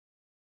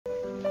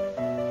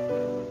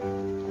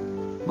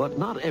But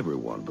not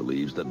everyone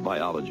believes that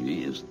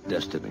biology is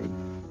destiny.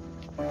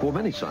 For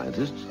many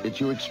scientists, it's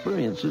your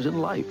experiences in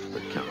life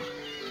that count.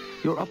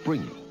 Your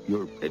upbringing,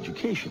 your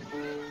education,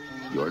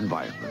 your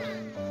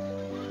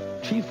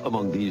environment. Chief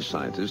among these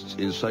scientists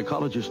is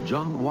psychologist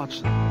John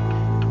Watson,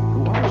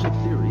 who offers a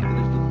theory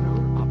that is the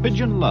mirror of...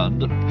 Pigeon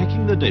learned that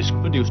pecking the disc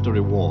produced a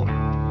reward.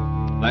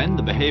 Then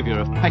the behaviour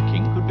of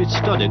pecking could be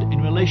studied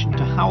in relation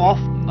to how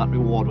often that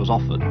reward was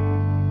offered,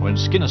 or in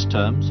Skinner's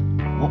terms,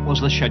 what was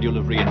the schedule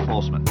of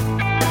reinforcement.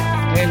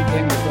 The main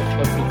thing is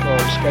what we call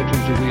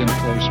schedules of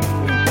reinforcement.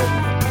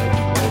 Reinforcement is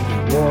called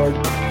reward,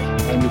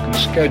 and you can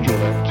schedule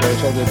it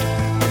so that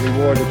the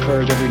reward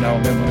occurs every now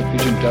and then when a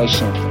pigeon does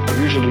something.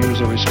 We usually use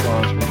a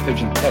response from a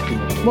pigeon pecking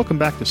it. Welcome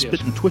back to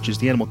Spit and Twitches,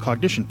 the Animal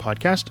Cognition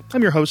Podcast.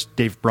 I'm your host,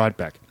 Dave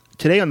Broadbeck.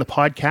 Today on the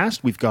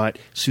podcast, we've got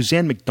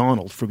Suzanne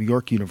McDonald from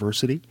York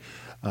University.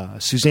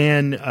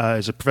 Suzanne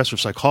is a professor of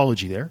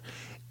psychology there,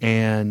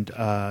 and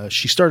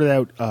she started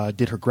out,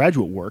 did her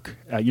graduate work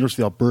at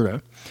University of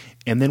Alberta,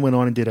 and then went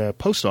on and did a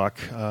postdoc,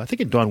 I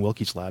think in Don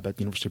Wilkie's lab at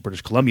the University of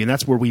British Columbia, and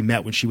that's where we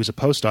met when she was a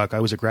postdoc.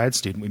 I was a grad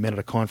student. We met at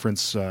a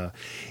conference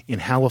in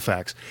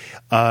Halifax,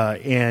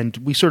 and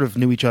we sort of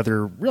knew each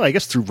other, really, I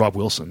guess, through Rob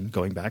Wilson,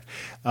 going back,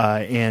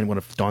 and one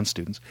of Don's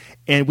students.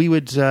 And we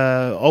would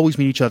always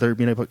meet each other,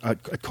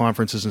 at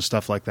conferences and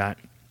stuff like that.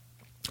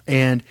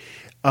 And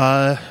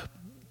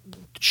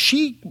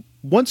she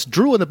once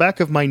drew on the back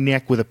of my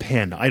neck with a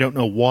pen. I don't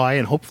know why,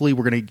 and hopefully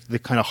we're going to the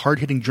kind of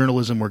hard-hitting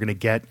journalism we're going to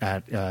get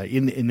at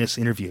in this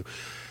interview.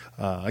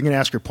 I'm going to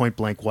ask her point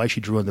blank why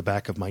she drew on the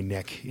back of my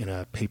neck in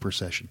a paper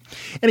session.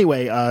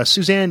 Anyway,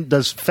 Suzanne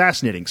does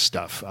fascinating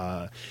stuff.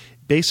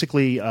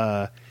 Basically,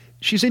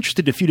 she's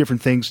interested in a few different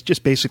things,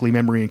 just basically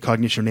memory and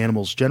cognition in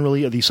animals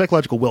generally, the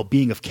psychological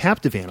well-being of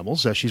captive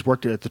animals. She's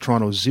worked at the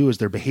Toronto Zoo as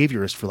their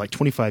behaviorist for like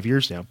 25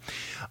 years now.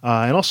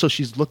 And also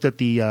she's looked at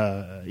the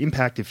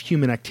impact of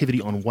human activity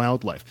on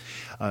wildlife.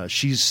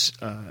 She's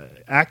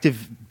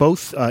active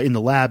both in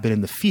the lab and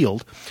in the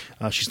field.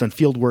 She's done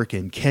field work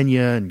in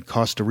Kenya and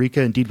Costa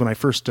Rica. Indeed, when I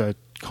first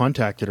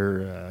contacted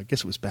her, I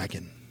guess it was back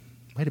in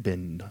might have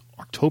been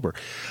October,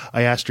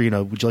 I asked her,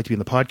 would you like to be in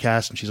the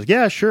podcast? And she's like,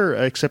 yeah, sure,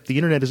 except the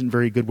internet isn't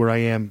very good where I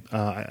am.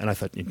 And I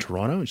thought, in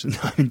Toronto? And she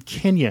said, no, I'm in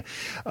Kenya.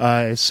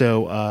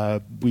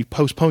 So we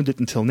postponed it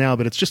until now,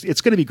 but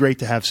it's going to be great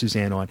to have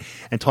Suzanne on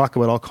and talk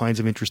about all kinds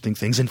of interesting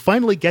things and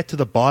finally get to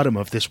the bottom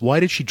of this. Why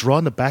did she draw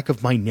on the back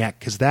of my neck?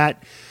 Because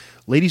that,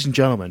 ladies and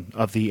gentlemen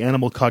of the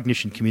animal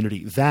cognition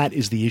community, that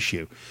is the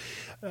issue.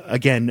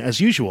 Again, as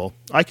usual,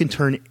 I can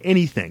turn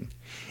anything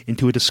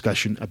into a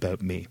discussion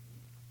about me.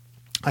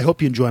 I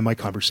hope you enjoy my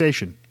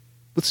conversation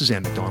with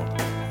Suzanne McDonald.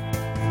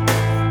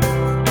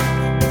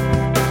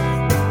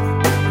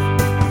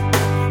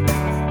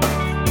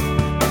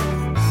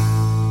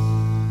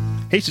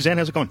 Hey, Suzanne,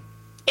 how's it going?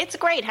 It's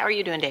great. How are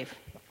you doing, Dave?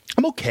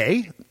 I'm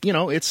okay.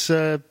 It's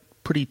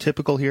pretty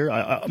typical here.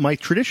 My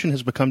tradition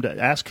has become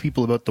to ask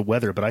people about the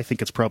weather, but I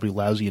think it's probably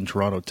lousy in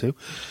Toronto, too.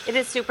 It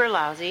is super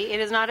lousy. It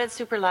is not as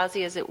super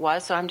lousy as it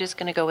was, so I'm just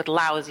going to go with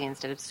lousy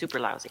instead of super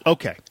lousy.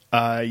 Okay.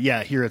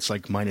 Yeah, here it's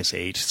like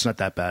 -8. It's not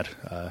that bad.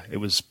 It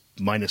was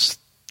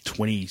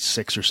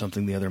 -26 or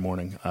something the other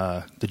morning.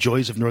 The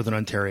joys of Northern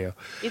Ontario.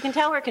 You can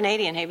tell we're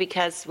Canadian, hey,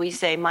 because we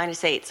say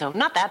 -8, so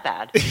not that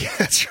bad. Yeah,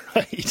 that's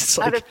right. It's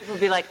like, other people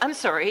be like, I'm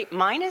sorry,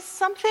 minus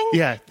something?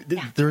 Yeah,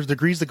 there's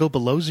degrees that go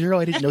below zero.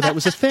 I didn't know that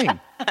was a thing.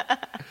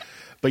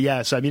 But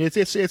yeah, so I mean,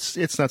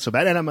 it's not so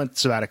bad. And I'm on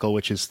sabbatical,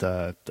 which is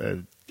so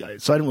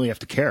I don't really have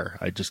to care.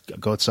 I just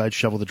go outside,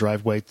 shovel the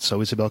driveway,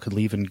 so Isabel could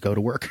leave and go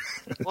to work.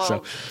 Well,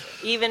 so,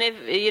 even if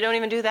you don't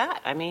even do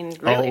that, I mean,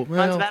 really,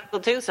 on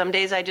sabbatical too. Some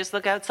days I just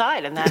look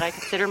outside, and that I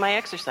consider my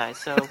exercise.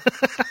 So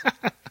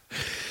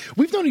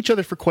we've known each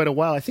other for quite a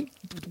while. I think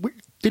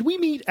did we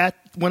meet at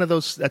one of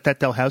those at that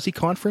Dalhousie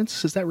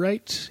conference? Is that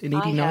right? In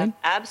 '89? I have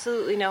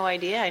absolutely no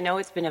idea. I know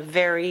it's been a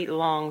very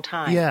long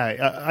time.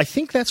 Yeah, I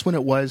think that's when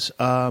it was.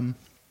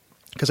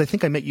 Because I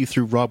think I met you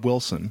through Rob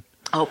Wilson.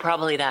 Oh,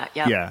 probably that,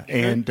 yeah. Yeah,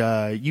 and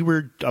you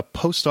were a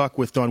postdoc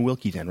with Don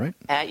Wilkie then, right?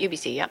 At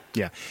UBC, yeah.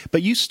 Yeah,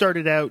 but you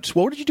started out,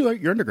 well, what did you do at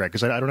your undergrad?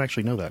 Because I don't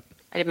actually know that.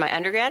 I did my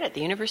undergrad at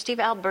the University of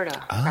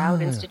Alberta,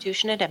 proud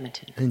institution at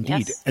Edmonton.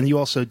 Indeed. Yes. And you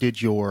also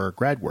did your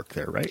grad work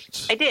there,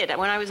 right? I did.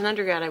 When I was an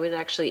undergrad, I was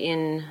actually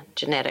in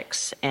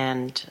genetics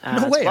and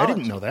no way, I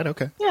didn't know that,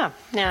 okay. Yeah,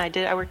 I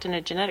did. I worked in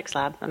a genetics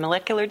lab, a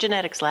molecular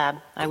genetics lab.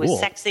 I was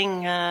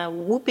sexing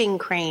whooping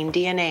crane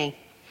DNA.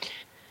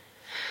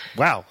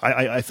 Wow,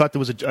 I thought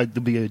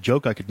there'd be a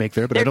joke I could make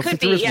there, but I don't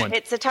think there is one.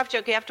 It's a tough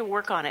joke. You have to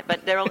work on it,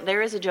 but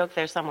there is a joke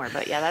there somewhere.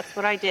 But yeah, that's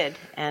what I did.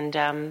 And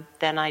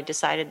then I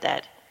decided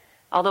that,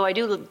 although I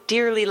do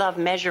dearly love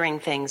measuring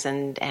things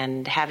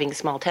and having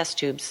small test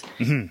tubes,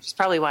 which is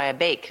probably why I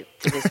bake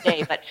to this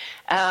day, but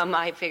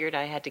I figured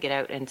I had to get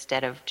out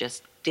instead of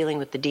just dealing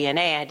with the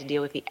DNA. I had to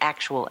deal with the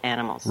actual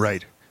animals.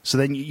 Right. So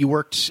then you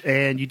worked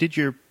and you did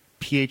your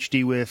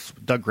PhD with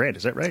Doug Grant,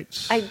 is that right?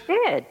 I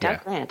did.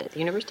 Doug Grant at the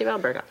University of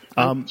Alberta.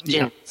 On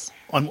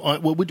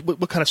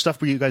what kind of stuff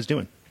were you guys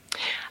doing?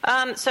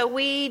 So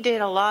we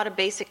did a lot of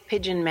basic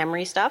pigeon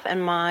memory stuff,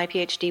 and my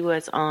PhD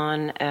was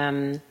on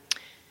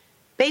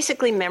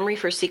basically memory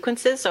for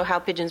sequences, so how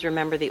pigeons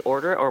remember the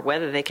order or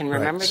whether they can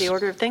remember the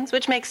order of things,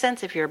 which makes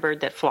sense if you're a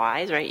bird that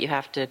flies, right? You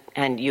have to,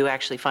 and you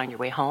actually find your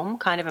way home,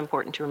 kind of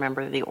important to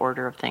remember the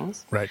order of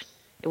things. Right.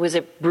 It was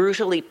a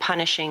brutally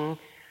punishing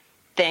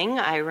thing.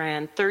 I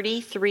ran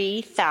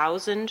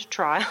 33,000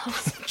 trials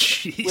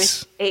Jeez.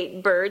 with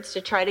 8 birds to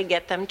try to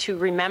get them to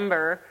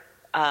remember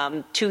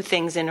 2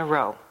 things in a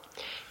row.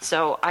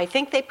 So I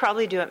think they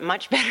probably do it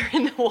much better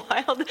in the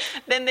wild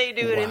than they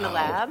do it in the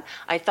lab.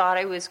 I thought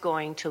I was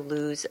going to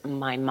lose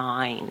my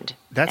mind.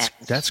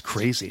 That's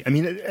crazy. I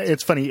mean,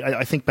 it's funny.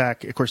 I think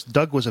back. Of course,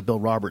 Doug was a Bill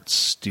Roberts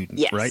student,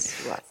 Yes, right?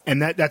 he was.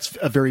 And that's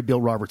a very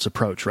Bill Roberts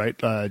approach, right?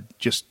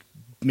 Just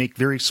make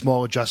very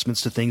small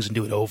adjustments to things and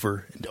do it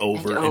over and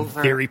over and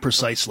very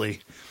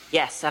precisely.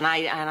 Yes, and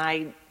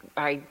I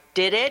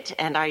did it,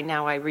 and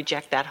I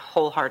reject that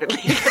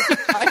wholeheartedly.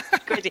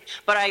 Crazy.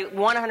 But I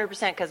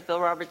 100%, because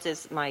Bill Roberts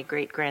is my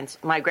grand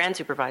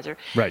supervisor,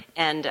 right?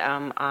 And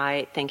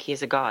I think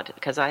he's a god,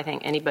 because I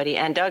think anybody,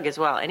 and Doug as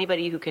well,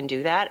 anybody who can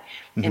do that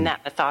in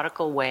that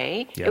methodical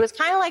way. Yeah. It was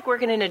kind of like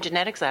working in a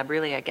genetics lab,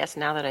 really, I guess,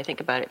 now that I think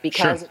about it,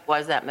 because it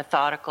was that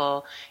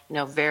methodical,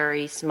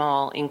 very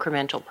small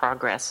incremental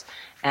progress.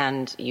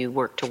 And you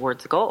work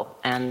towards the goal,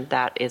 and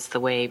that is the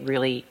way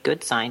really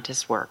good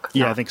scientists work.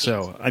 Yeah, I think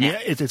so. I mean,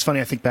 it's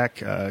funny. I think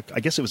back. I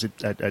guess it was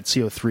at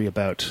CO3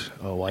 about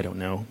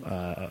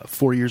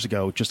 4 years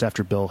ago, just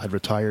after Bill had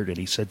retired, and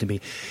he said to me,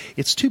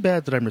 "It's too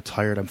bad that I'm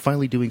retired. I'm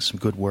finally doing some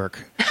good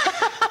work."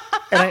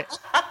 And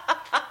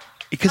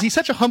because he's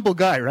such a humble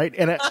guy, right?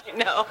 And I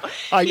know.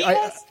 He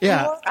has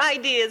more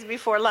ideas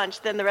before lunch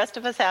than the rest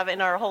of us have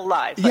in our whole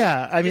lives.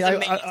 Yeah, I mean,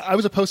 I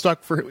was a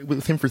postdoc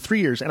with him for 3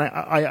 years, and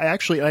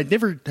I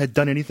never had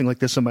done anything like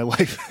this in my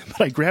life,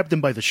 but I grabbed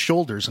him by the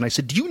shoulders, and I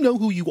said, "Do you know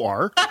who you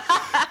are?"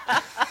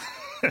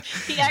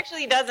 He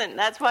actually doesn't.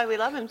 That's why we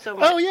love him so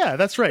much. Oh, yeah,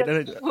 that's right.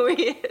 That's who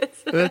he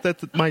is.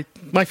 That's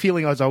my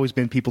feeling has always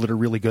been people that are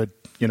really good,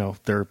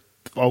 they're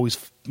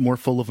always more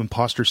full of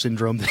imposter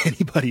syndrome than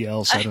anybody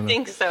else. I don't know.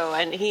 Think so,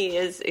 and he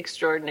is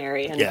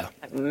extraordinary. And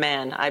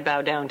man, I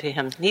bow down to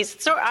him.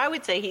 I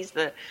would say he's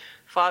the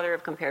father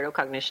of comparative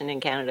cognition in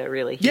Canada.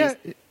 Really, I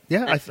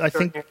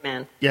think.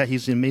 Man. Yeah,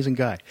 he's an amazing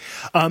guy.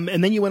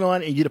 And then you went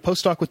on and you did a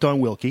postdoc with Don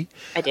Wilkie.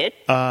 I did,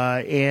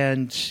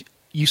 and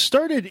you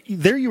started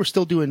there. You were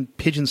still doing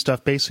pigeon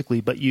stuff, basically,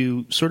 but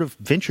you sort of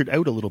ventured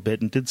out a little bit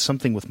and did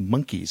something with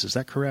monkeys. Is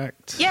that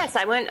correct? Yes,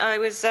 I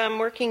was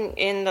working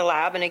in the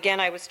lab, and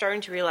again, I was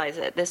starting to realize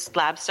that this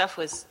lab stuff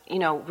was,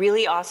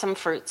 really awesome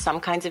for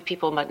some kinds of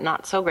people, but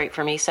not so great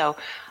for me. So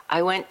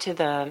I went to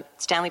the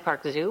Stanley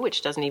Park Zoo,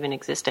 which doesn't even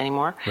exist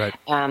anymore. Right.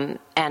 And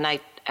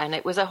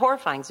it was a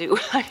horrifying zoo.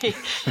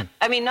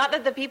 I mean, not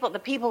that the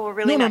people were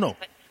really nice. No.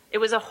 But it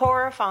was a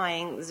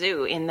horrifying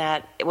zoo in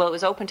that, it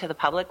was open to the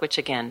public, which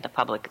again, the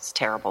public is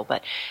terrible.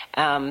 But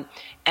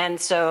and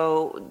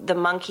so the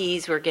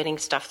monkeys were getting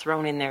stuff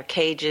thrown in their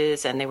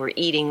cages, and they were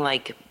eating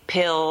like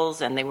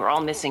pills, and they were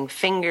all missing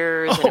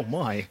fingers. Oh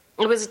my!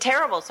 It was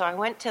terrible. So I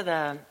went to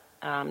the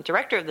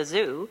director of the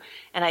zoo,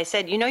 and I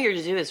said, your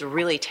zoo is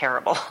really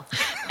terrible,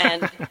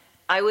 and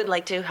I would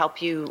like to help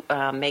you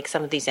make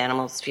some of these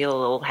animals feel a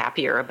little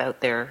happier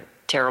about their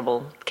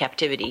terrible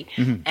captivity.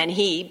 Mm-hmm. And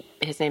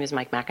his name is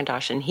Mike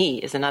McIntosh, and he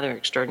is another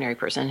extraordinary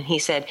person. And he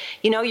said,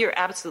 you're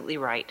absolutely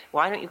right.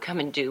 Why don't you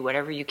come and do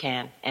whatever you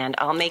can? And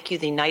I'll make you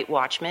the night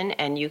watchman,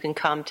 and you can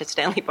come to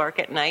Stanley Park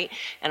at night,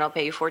 and I'll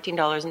pay you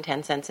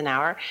 $14.10 an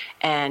hour,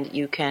 and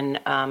you can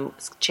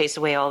chase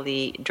away all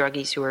the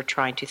druggies who are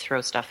trying to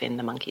throw stuff in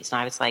the monkeys.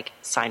 And I was like,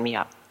 sign me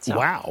up. So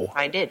wow.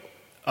 I did.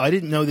 I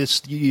didn't know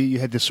this. You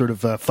had this sort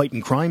of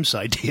fighting crimes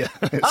idea.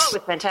 It was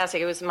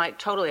fantastic. It was my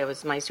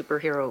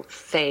superhero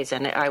phase,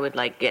 and I would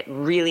get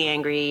really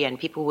angry, and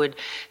people would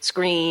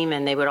scream,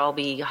 and they would all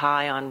be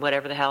high on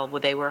whatever the hell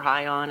they were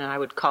high on, and I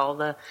would call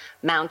the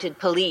mounted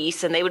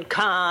police, and they would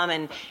come,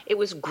 and it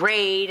was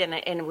great, and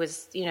it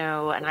was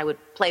and I would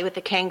play with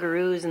the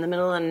kangaroos in the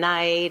middle of the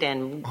night,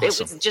 and awesome. It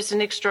was just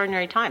an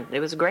extraordinary time.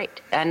 It was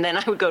great, and then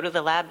I would go to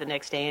the lab the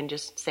next day and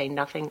just say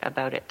nothing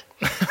about it.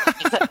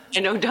 I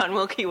know Don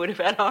Wilkie would have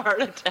had a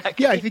heart attack.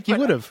 Yeah, I think he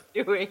would have.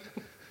 Doing.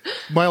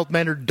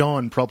 Mild-mannered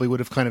Don probably would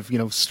have kind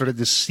of, started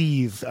to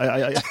seethe.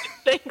 I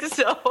think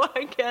so.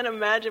 I can't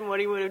imagine what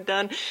he would have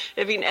done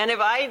if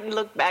I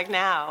look back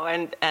now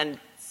and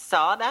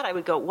saw that, I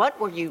would go, what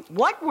were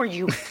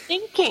you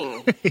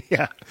thinking?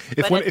 Yeah.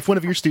 If one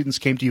of your students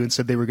came to you and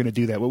said they were going to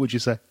do that, what would you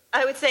say?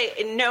 I would say,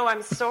 no,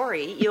 I'm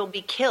sorry, you'll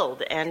be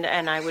killed. And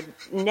I would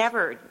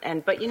never,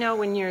 but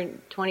when you're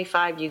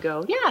 25, you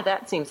go, yeah,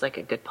 that seems like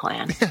a good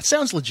plan. Yeah, it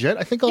sounds legit.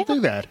 I think I'll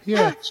do that.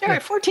 Yeah, sure. Yeah.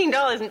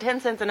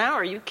 $14.10 an hour.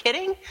 Are you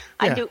kidding? Yeah.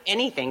 I'd do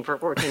anything for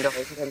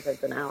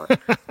 $14.10 an hour.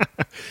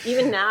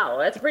 Even now,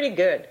 that's pretty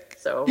good.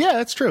 So Yeah,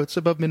 that's true. It's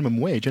above minimum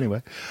wage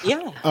anyway.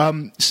 yeah.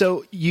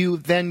 So you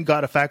then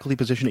got a faculty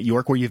position at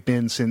York, where you've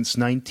been since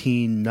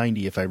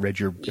 1990, if I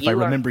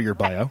remember your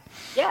bio.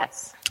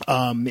 Yes.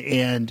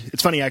 And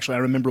it's funny, actually. I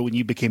remember when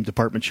you became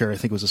department chair. I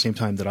think it was the same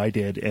time that I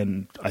did,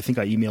 and I think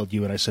I emailed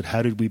you and I said,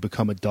 "How did we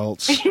become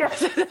adults?"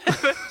 Yes,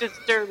 it was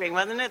disturbing,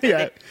 wasn't it? That Yeah.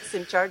 they was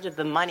in charge of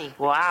the money.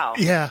 Wow.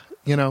 Yeah,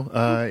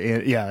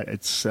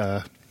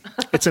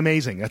 it's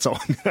amazing. That's all.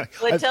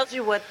 Well, it tells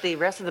you what the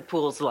rest of the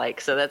pool's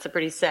like, so that's a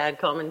pretty sad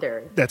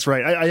commentary. That's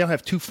right. I now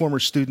have two former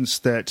students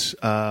that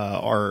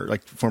are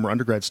like former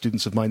undergrad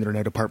students of mine that are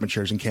now department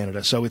chairs in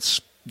Canada. So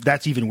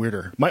that's even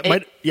weirder.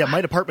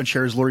 My department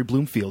chair is Lori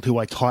Bloomfield, who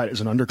I taught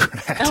as an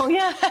undergrad. Oh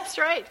yeah, that's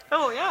right.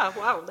 Oh yeah,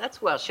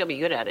 wow. She'll be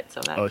good at it. So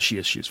that. Oh, she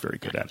is. She's very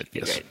good at it.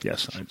 Yes, Great.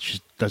 yes. She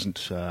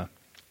doesn't.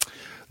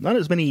 Not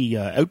as many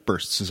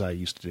outbursts as I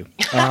used to do.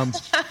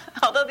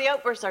 Although the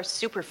outbursts are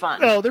super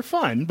fun. Oh, they're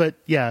fun, but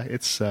yeah,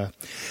 it's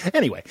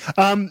anyway.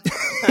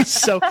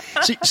 So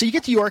you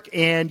get to York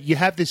and you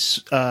have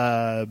this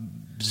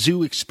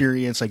zoo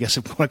experience, I guess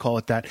if you want to call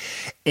it that.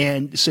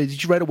 And so,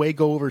 did you right away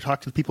go over and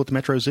talk to the people at the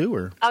Metro Zoo,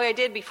 or? Oh, I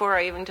did before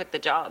I even took the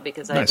job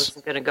because I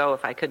wasn't going to go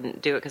if I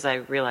couldn't do it because I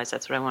realized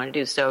that's what I wanted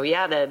to do. So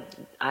yeah,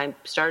 I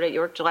started at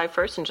York July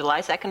 1st, and July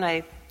 2nd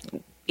I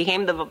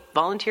became the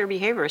volunteer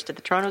behaviorist at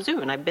the Toronto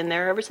Zoo, and I've been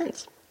there ever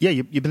since. Yeah,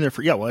 you've been there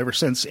for ever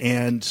since,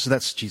 and so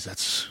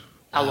that's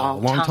a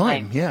long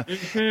time. Yeah,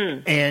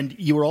 Mm-hmm. And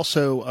you were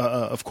also,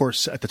 of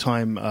course, at the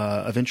time,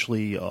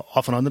 eventually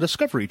often on the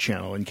Discovery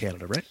Channel in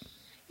Canada, right?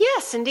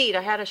 Yes, indeed.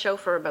 I had a show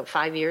for about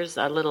 5 years,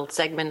 a little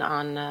segment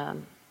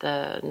on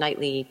the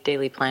nightly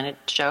Daily Planet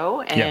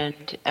show,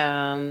 and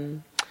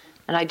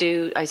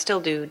I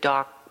still do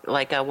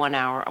like a one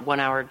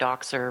hour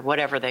docs or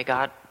whatever they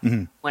got,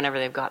 whenever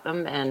they've got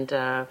them, and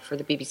for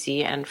the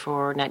BBC and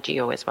for Nat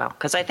Geo as well.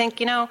 Because I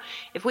think,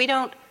 if we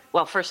don't,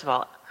 well, first of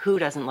all, who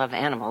doesn't love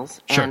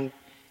animals? Sure. And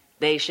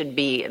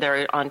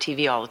they're on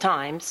TV all the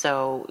time,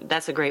 so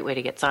that's a great way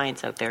to get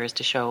science out there, is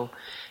to show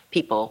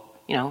people,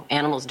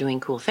 animals doing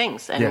cool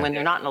things. And when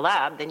they're not in a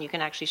lab, then you can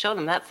actually show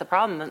them. That's the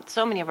problem.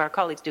 So many of our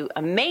colleagues do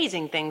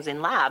amazing things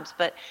in labs,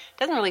 but it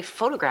doesn't really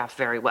photograph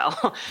very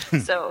well.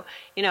 So,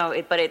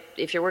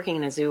 if you're working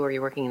in a zoo or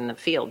you're working in the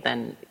field,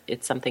 then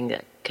it's something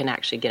that can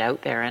actually get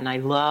out there. And I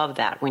love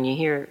that when you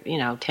hear,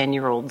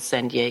 10-year-olds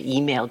send you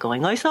email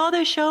going, I saw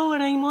this show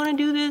and I want to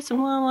do this and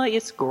blah, blah.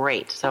 It's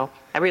great. So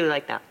I really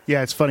like that.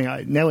 Yeah, it's funny.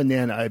 Now and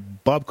then,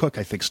 Bob Cook,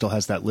 I think, still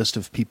has that list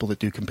of people that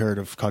do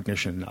comparative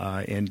cognition.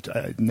 And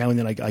now and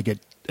then I get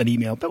an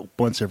email about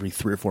once every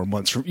 3 or 4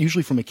 months,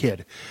 usually from a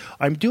kid.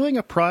 I'm doing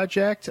a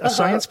project, a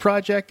science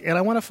project, and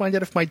I want to find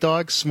out if my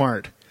dog's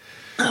smart.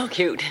 Oh,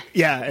 cute.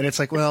 Yeah, and it's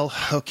like, well,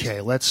 okay,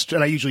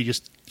 and I usually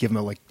just give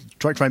them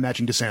try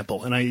matching to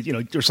sample,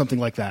 and or something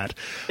like that.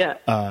 Yeah.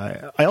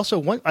 I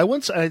also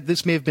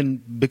this may have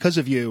been because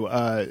of you.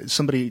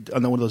 Somebody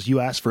on one of those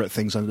You Asked For It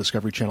things on the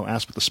Discovery Channel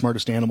asked what the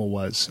smartest animal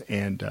was,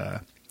 and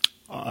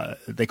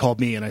they called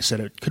me, and I said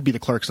it could be the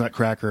Clark's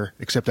Nutcracker,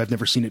 except I've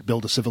never seen it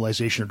build a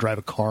civilization or drive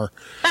a car.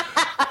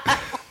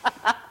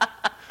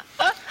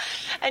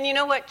 And you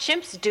know what?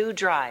 Chimps do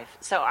drive,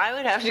 so I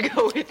would have to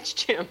go with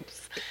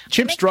chimps.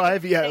 Chimps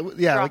drive,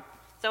 yeah.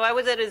 So I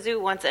was at a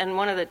zoo once, and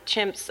one of the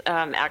chimps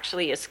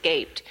actually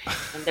escaped.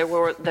 And there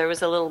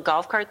was a little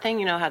golf cart thing.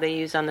 You know how they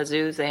use on the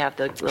zoos? They have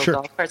the little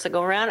golf carts that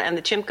go around, and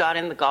the chimp got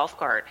in the golf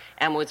cart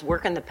and was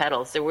working the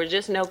pedals. There were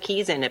just no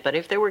keys in it, but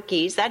if there were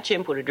keys, that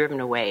chimp would have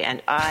driven away.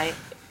 And I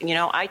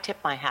tip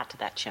my hat to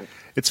that chimp.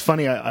 It's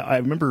funny. I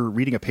remember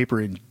reading a paper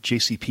in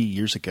JCP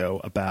years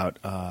ago about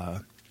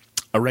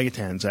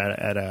orangutans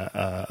at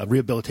a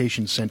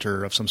rehabilitation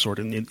center of some sort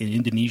in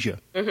Indonesia.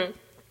 Mm-hmm.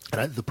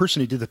 And the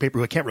person who did the paper,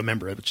 who I can't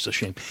remember, which is a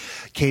shame,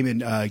 came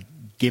and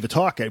gave a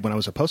talk when I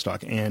was a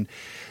postdoc, and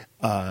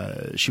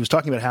she was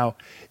talking about how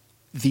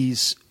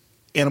these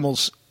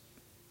animals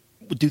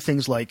would do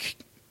things like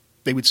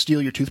they would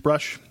steal your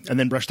toothbrush and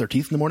then brush their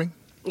teeth in the morning.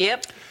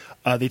 Yep.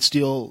 They'd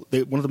steal.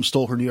 One of them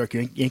stole her New York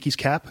Yankees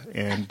cap,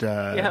 and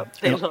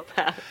they love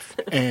that.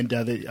 And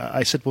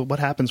I said, "Well, what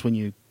happens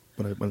when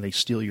they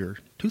steal your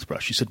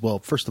toothbrush?" She said, "Well,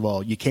 first of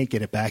all, you can't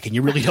get it back, and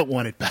you really don't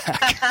want it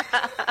back."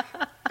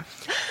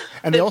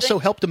 And they also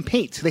helped them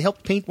paint. They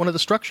helped paint one of the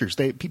structures.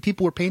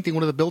 People were painting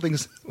one of the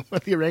buildings. One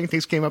of the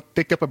orangutans came up,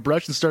 picked up a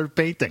brush, and started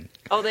painting.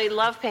 Oh, they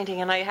love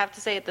painting. And I have to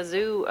say, at the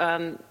zoo,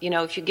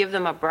 if you give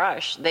them a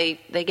brush, they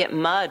get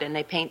mud and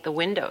they paint the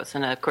windows.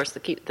 And, of course, the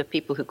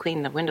people who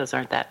clean the windows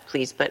aren't that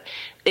pleased. But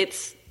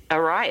it's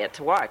a riot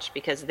to watch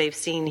because they've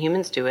seen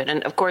humans do it.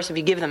 And, of course, if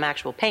you give them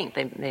actual paint,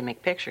 they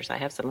make pictures. I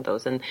have some of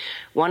those. And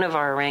one of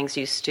our orangs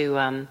used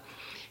to,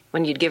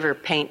 when you'd give her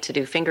paint to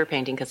do finger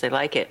painting because they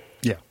like it,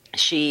 yeah.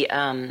 She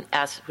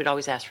would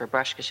always ask for a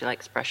brush because she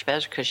likes brush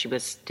better because she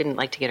didn't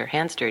like to get her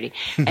hands dirty.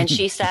 And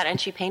she sat and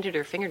she painted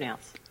her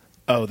fingernails.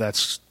 Oh,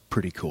 that's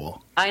pretty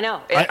cool. I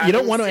know. You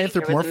don't want to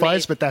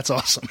anthropomorphize, but that's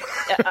awesome.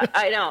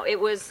 I know.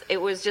 It was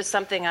just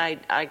something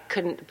I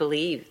couldn't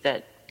believe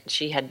that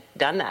she had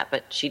done that,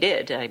 but she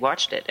did. I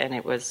watched it, and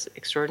it was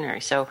extraordinary.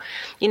 So,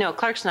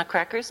 Clark's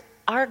Nutcrackers,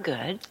 are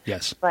good.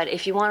 Yes. But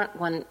if you want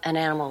an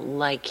animal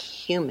like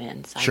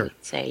humans, I Sure.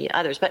 would say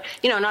others. But,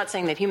 not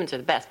saying that humans are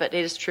the best, but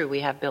it is true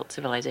we have built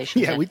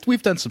civilizations. Yeah,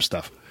 we've done some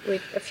stuff.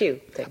 A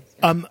few things.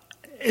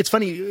 It's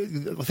funny,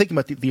 thinking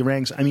about the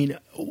orangs, I mean,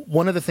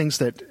 one of the things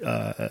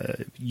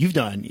that you've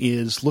done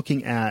is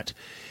looking at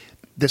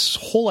this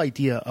whole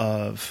idea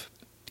of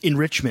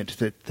enrichment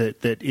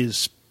that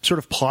is sort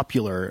of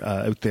popular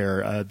out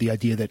there, the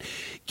idea that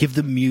give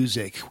them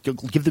music,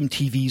 give them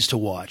TVs to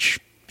watch,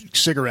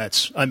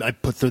 cigarettes. I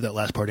threw that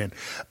last part in.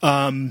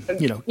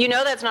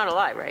 That's not a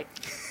lie, right?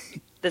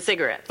 The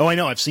cigarettes. Oh, I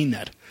know. I've seen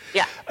that.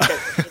 Yeah.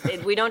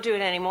 We don't do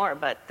it anymore,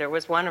 but there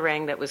was one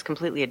orang that was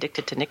completely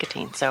addicted to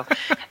nicotine, so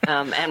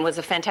and was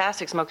a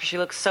fantastic smoker. She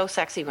looked so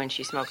sexy when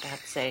she smoked, I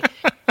have to say.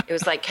 It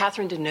was like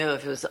Catherine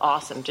Deneuve. It was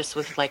awesome, just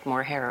with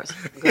more hair. It was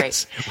great.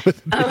 Yes,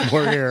 with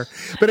more hair.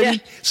 But I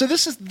mean, so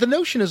the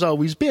notion has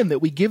always been that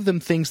we give them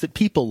things that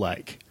people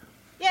like.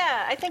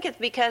 Yeah, I think it's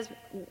because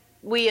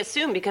we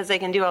assume because they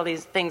can do all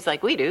these things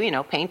like we do,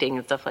 painting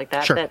and stuff like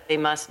that, Sure. that they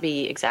must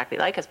be exactly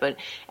like us.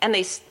 And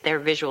their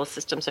visual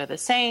systems are the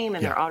same,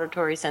 and Yeah. their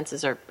auditory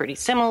senses are pretty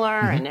similar,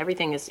 and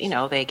everything is,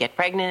 they get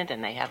pregnant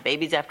and they have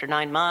babies after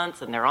 9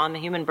 months, and they're on the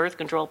human birth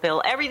control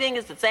pill. Everything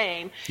is the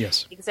same,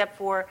 Yes. except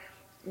for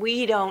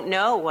we don't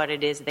know what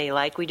it is they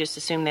like. We just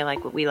assume they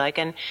like what we like.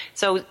 And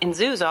so in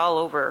zoos all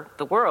over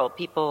the world,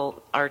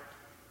 people are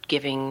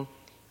giving,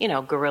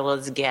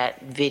 gorillas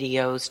get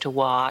videos to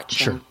watch.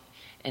 Sure.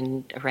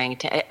 And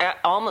orangutan,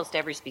 almost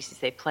every species,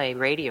 they play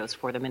radios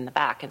for them in the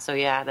back. And so,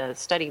 the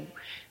study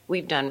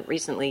we've done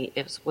recently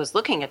was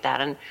looking at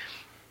that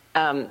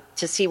and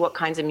to see what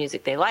kinds of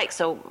music they like.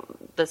 So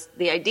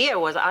the idea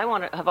was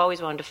have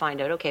always wanted to find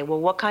out, okay,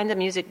 well, what kinds of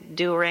music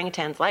do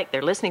orangutans like?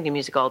 They're listening to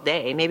music all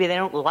day. Maybe they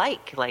don't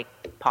like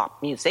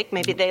pop music.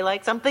 Maybe they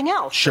like something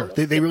else. Sure.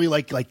 They really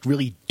like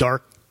really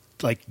dark,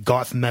 like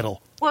goth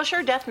metal. Well,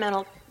 sure, death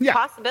metal, Yeah.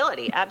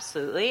 possibility,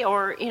 absolutely.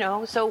 Or,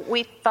 so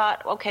we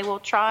thought, okay, we'll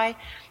try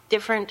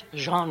different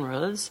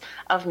genres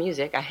of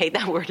music. I hate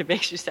that word. It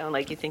makes you sound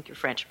like you think you're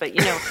French. But,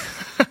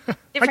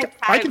 different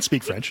I can types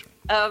speak French.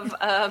 of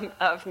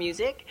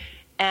music.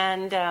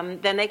 And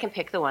then they can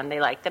pick the one they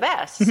like the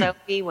best. So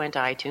we went to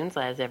iTunes,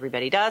 as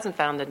everybody does, and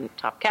found the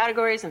top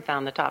categories and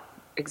found the top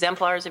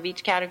exemplars of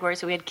each category.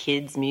 So we had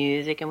kids'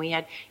 music, and we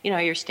had,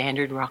 your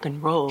standard rock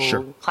and roll,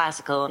 Sure.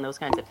 classical, and those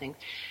kinds of things.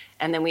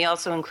 And then we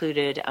also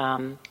included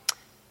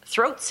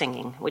throat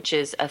singing, which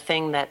is a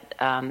thing that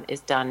is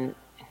done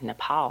in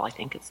Nepal. I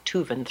think it's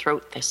Tuvan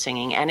throat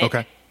singing, and it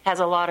Okay. has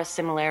a lot of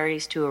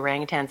similarities to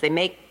orangutans. They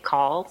make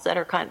calls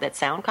that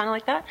sound kind of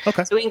like that.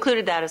 Okay. So we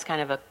included that as kind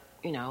of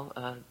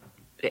a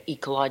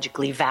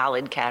ecologically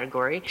valid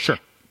category. Sure.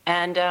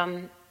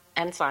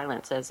 And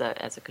silence as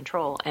a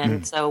control.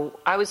 And so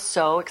I was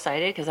so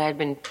excited because I had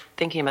been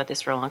thinking about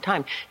this for a long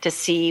time to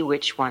see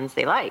which ones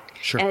they liked.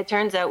 Sure. And it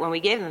turns out when we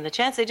gave them the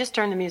chance, they just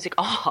turned the music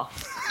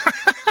off.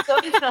 So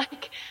it's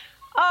like,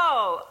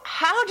 oh,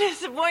 how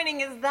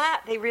disappointing is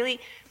that? They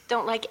really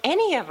don't like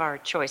any of our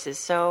choices.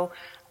 So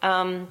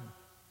then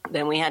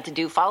we had to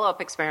do follow-up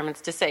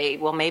experiments to say,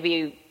 well,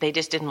 maybe they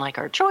just didn't like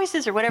our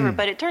choices or whatever.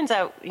 But it turns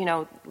out,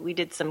 we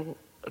did some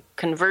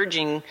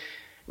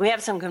we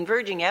have some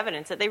converging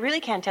evidence that they really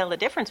can't tell the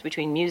difference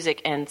between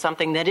music and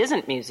something that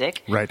isn't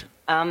music. Right.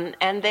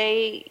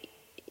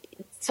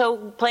 So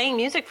playing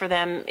music for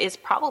them is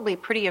probably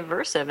pretty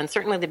aversive, and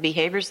certainly the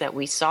behaviors that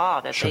we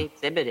saw that they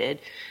exhibited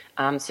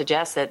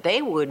suggest that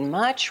they would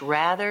much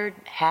rather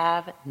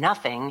have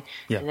nothing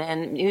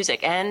than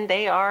music. And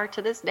they are,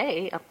 to this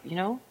day,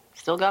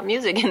 still got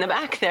music in the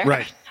back there.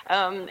 Right.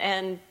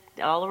 And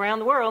all around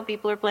the world,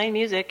 people are playing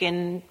music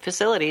in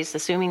facilities,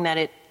 assuming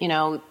that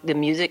the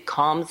music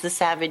calms the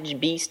savage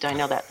beast. I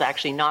know that's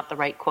actually not the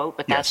right quote,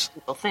 but that's what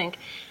people think.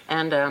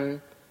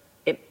 And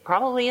it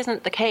probably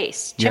isn't the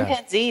case. Yeah.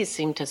 Chimpanzees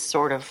seem to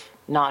sort of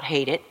not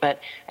hate it, but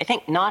I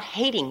think not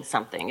hating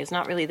something is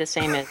not really the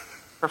same as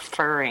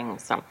preferring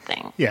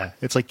something. Yeah,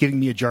 it's like giving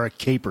me a jar of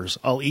capers.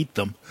 I'll eat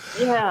them.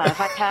 Yeah, if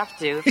I have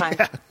to, if I'm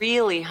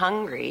really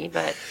hungry.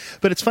 But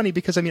it's funny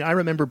because, I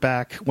remember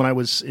back when I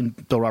was in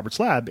Bill Roberts'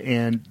 lab,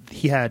 and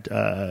he had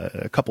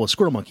a couple of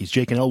squirrel monkeys,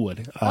 Jake and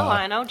Elwood.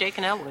 I know, Jake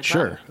and Elwood.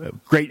 Sure.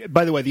 Great.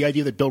 By the way, the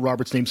idea that Bill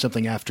Roberts named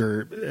something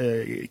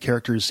after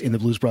characters in the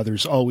Blues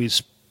Brothers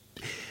always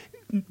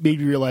made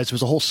me realize there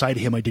was a whole side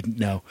of him I didn't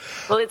know.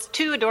 Well, it's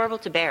too adorable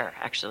to bear,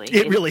 actually.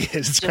 It really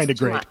is. It's kind of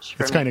too great. much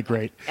for It's me. kind of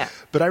great. Yeah.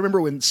 But I remember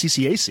when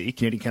CCAC,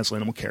 Canadian Council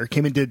on Animal Care,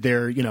 came and did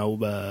their,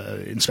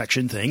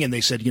 inspection thing, and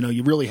they said,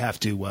 you really have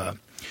to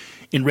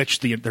enrich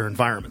their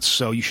environments.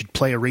 So you should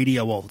play a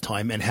radio all the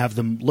time and have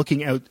them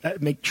looking out,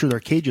 make sure their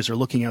cages are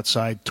looking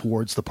outside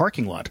towards the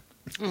parking lot.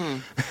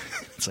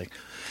 It's like,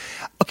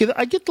 okay,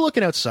 I get the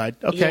looking outside.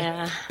 Okay.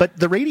 Yeah. But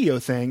the radio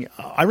thing,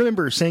 I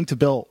remember saying to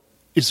Bill,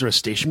 is there a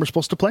station we're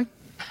supposed to play?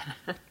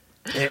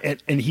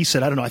 And he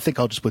said, I don't know, I think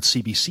I'll just put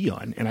CBC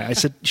on. And I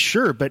said,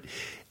 sure, but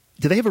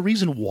do they have a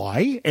reason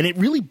why? And it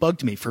really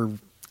bugged me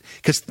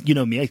because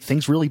me,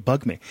 things really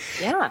bug me.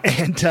 Yeah.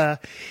 And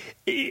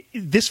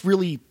this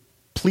really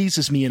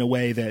pleases me in a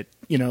way that,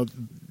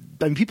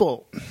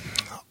 people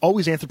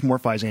always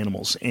anthropomorphize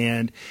animals,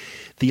 and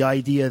the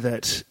idea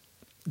that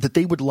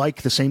they would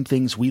like the same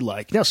things we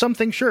like. Now, some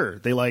things, sure,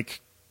 they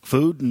like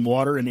food and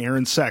water and air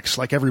and sex,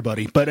 like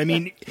everybody. But I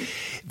mean,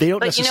 they don't.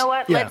 But you know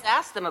what? Yeah. Let's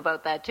ask them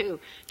about that too.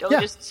 Don't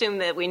Yeah. just assume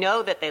that we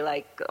know that they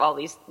like all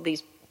these.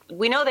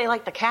 We know they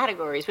like the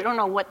categories. We don't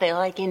know what they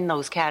like in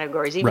those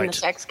categories. Even Right. the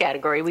sex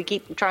category, we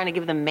keep trying to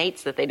give them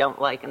mates that they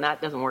don't like, and that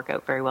doesn't work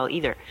out very well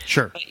either.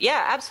 Sure. But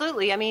yeah,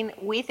 absolutely. I mean,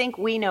 we think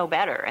we know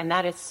better, and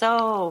that is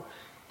so.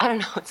 I don't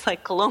know. It's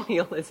like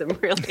colonialism,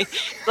 really.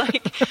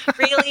 Like,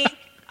 really.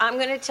 I'm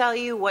going to tell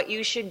you what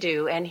you should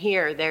do, and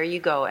there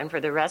you go. And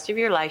for the rest of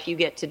your life, you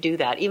get to do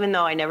that, even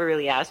though I never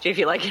really asked you if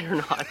you like it or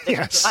not. It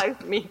Yes.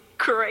 drives me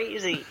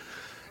crazy.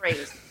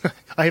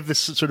 I have this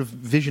sort of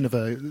vision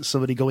of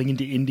somebody going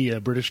into India, a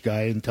British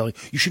guy, and telling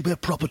you should wear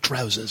proper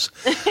trousers.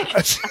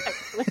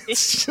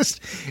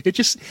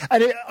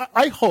 And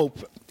I hope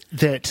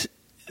that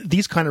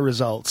these kind of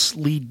results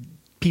lead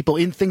people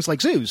in things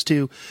like zoos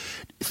to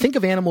think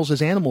of animals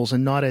as animals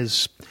and not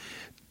as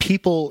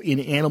people in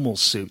animal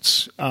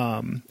suits.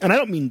 And I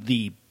don't mean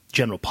the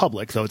general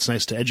public, though it's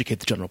nice to educate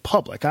the general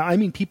public. I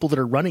mean people that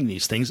are running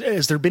these things.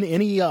 Has there been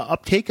any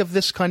uptake of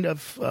this kind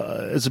of,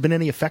 has there been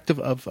any effect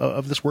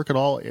of this work at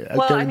all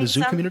out there in the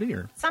zoo community?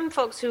 Or? Some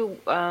folks who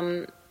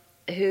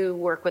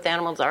work with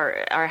animals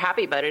are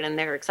happy about it, and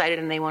they're excited,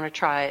 and they want to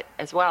try it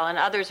as well. And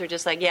others are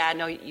just like, yeah,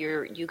 no,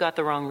 you got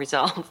the wrong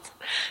results.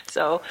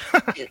 So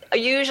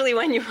usually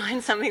when you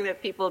find something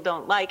that people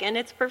don't like, and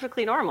it's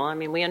perfectly normal. I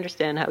mean, we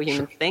understand how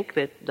humans think,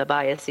 that the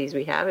biases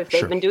we have. If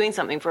they've been doing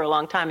something for a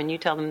long time and you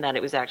tell them that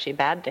it was actually a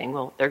bad thing,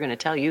 well, they're going to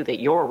tell you that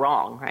you're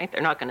wrong, right?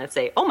 They're not going to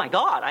say, oh my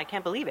God, I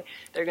can't believe it.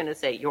 They're going to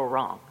say you're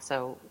wrong.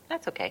 So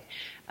that's okay.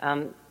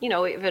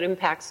 If it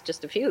impacts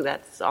just a few,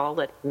 that's all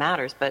that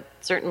matters. But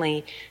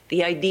certainly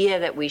the idea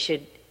that we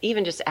should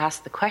even just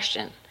ask the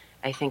question,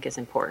 I think, is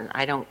important.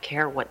 I don't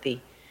care what the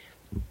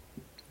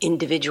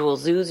individual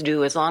zoos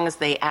do, as long as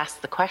they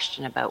ask the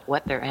question about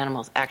what their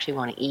animals actually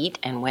want to eat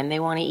and when they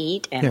want to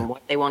eat and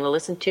what they want to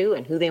listen to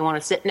and who they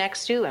want to sit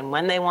next to and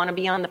when they want to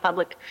be in the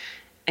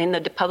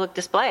public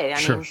display.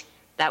 I mean,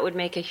 that would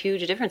make a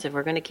huge difference. If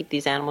we're going to keep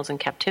these animals in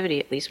captivity,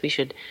 at least we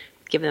should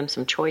give them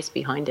some choice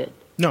behind it.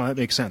 No, that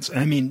makes sense.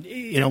 I mean,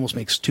 it almost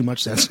makes too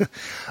much sense.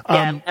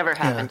 It'll never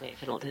happen, Dave.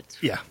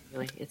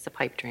 It's a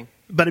pipe dream.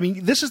 But I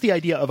mean, this is the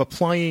idea of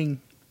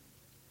applying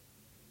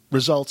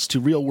results to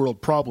real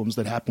world problems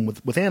that happen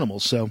with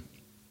animals. So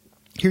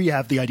here you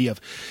have the idea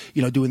of,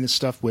 doing this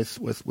stuff with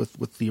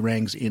the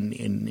orangs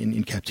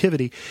in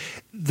captivity.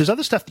 There's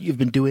other stuff that you've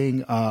been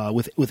doing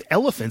with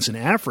elephants in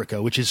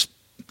Africa, which is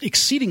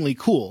exceedingly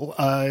cool.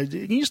 Can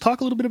you just talk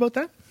a little bit about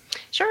that?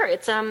 Sure.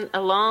 It's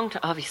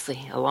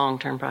obviously a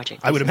long-term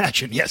project. I would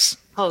imagine, yes.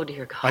 Oh,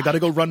 dear God. I got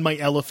to go run my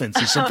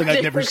elephants is something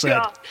I've never said.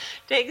 God.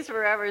 Takes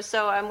forever.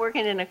 So I'm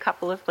working in a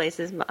couple of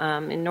places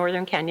in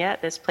northern Kenya,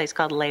 this place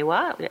called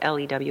Lewa,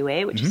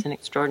 L-E-W-A, which is an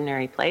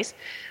extraordinary place.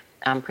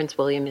 Prince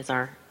William is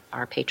our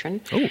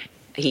patron. Oh.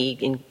 He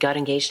got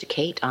engaged to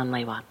Kate on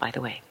Lewa, by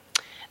the way.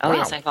 Oh, wow.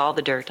 Yes, I have all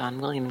the dirt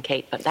on William and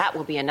Kate, but that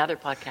will be another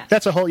podcast.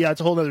 That's a whole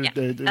other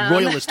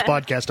royalist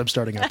podcast I'm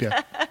starting up,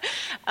 yeah.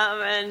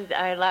 And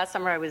last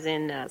summer I was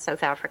in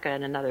South Africa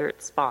in another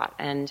spot.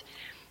 And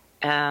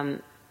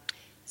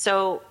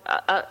so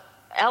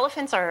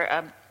elephants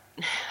are,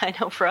 I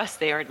know for us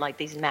they are like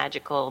these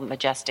magical,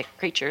 majestic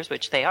creatures,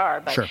 which they are,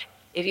 but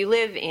if you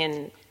live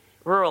in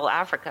rural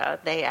Africa,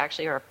 they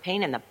actually are a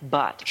pain in the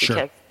butt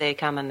because they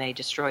come and they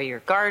destroy your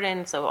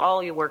garden. So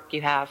all your work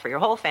you have for your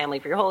whole family,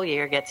 for your whole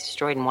year, gets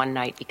destroyed in one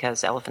night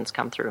because elephants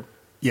come through.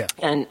 Yeah.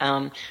 And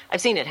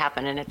I've seen it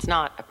happen, and it's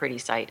not a pretty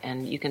sight,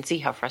 and you can see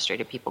how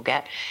frustrated people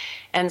get.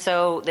 And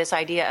so this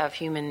idea of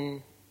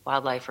human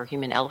wildlife or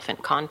human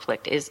elephant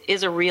conflict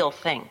is a real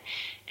thing.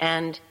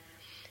 And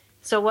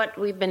so what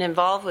we've been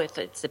involved with,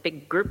 it's a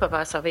big group of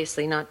us,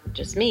 obviously not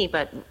just me,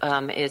 but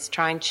is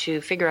trying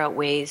to figure out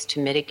ways to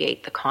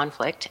mitigate the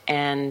conflict.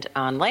 And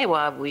on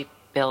Lewa, we've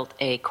built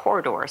a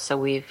corridor. So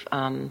we've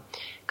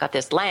got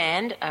this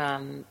land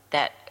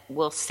that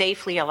will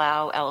safely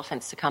allow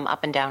elephants to come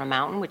up and down a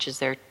mountain, which is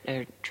their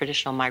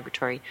traditional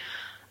migratory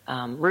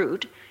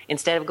route.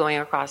 Instead of going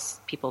across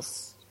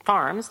people's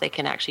farms, they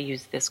can actually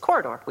use this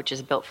corridor, which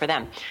is built for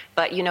them.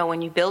 But,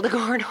 when you build a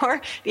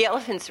corridor, the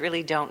elephants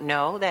really don't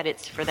know that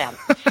it's for them.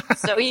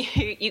 So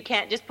you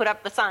can't just put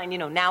up the sign,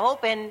 now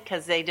open,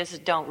 because they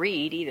just don't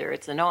read either.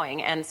 It's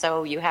annoying. And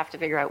so you have to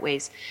figure out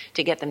ways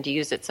to get them to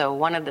use it. So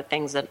one of the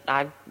things that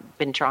I've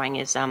been trying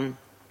is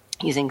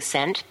using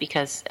scent,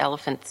 because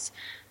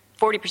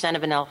 40%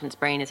 of an elephant's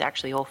brain is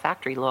actually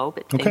olfactory lobe.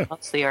 They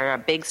mostly are a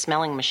big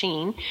smelling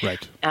machine.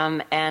 Right.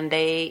 And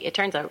it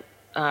turns out,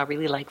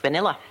 really like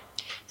vanilla.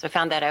 So I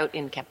found that out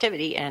in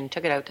captivity and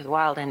took it out to the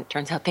wild, and it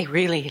turns out they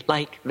really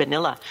like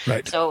vanilla.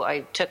 Right. So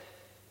I took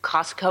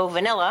Costco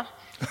vanilla,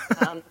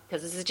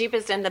 because it's the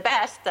cheapest and the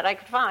best that I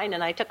could find,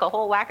 and I took a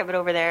whole whack of it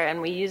over there,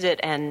 and we use it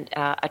and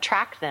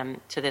attract them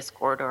to this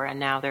corridor, and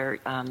now they're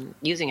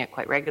using it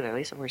quite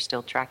regularly, so we're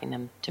still tracking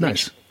them to make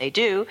sure that they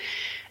do.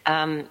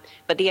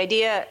 But the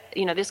idea,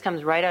 this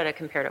comes right out of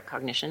comparative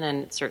cognition,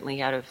 and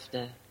certainly out of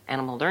the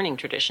animal learning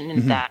tradition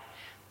in that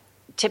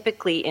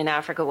typically in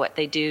Africa what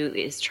they do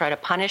is try to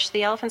punish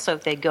the elephant. So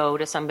if they go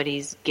to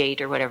somebody's gate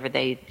or whatever,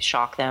 they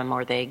shock them,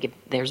 or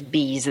there's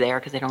bees there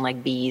because they don't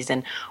like bees,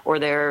 or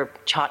they're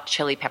hot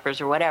chili peppers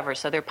or whatever.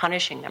 So they're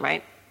punishing them,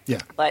 right? Yeah.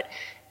 But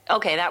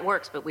okay, that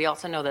works, but we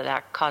also know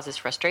that causes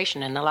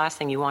frustration, and the last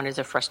thing you want is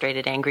a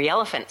frustrated, angry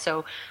elephant.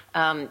 So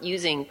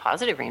using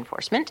positive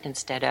reinforcement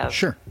instead of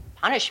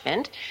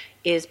punishment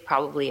is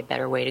probably a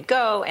better way to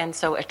go, and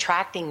so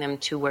attracting them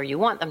to where you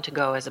want them to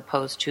go as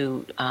opposed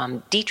to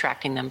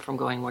detracting them from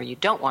going where you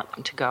don't want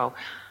them to go,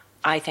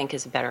 I think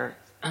is a better,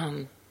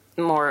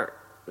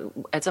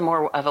 it's a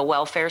more of a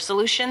welfare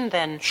solution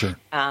than,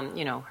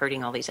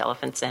 hurting all these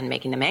elephants and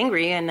making them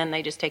angry, and then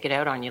they just take it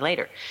out on you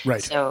later.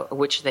 Right. So,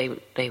 which they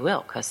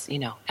will, because,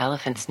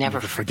 elephants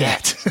never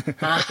forget. To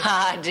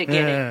get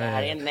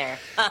that in there.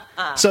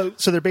 So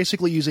they're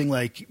basically using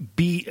like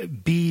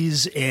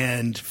bees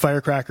and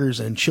firecrackers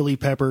and chili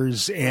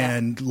peppers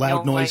and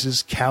loud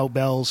noises,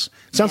 cowbells.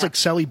 Sounds like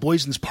Sally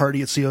Boysen's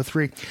party at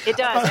CO3. It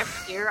does.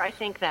 Every year I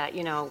think that,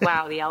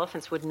 wow, the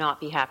elephants would not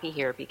be happy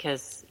here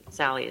because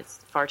Sally is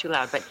far too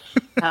loud.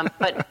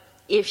 But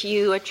if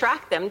you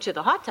attract them to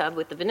the hot tub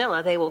with the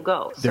vanilla, they will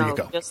go. There you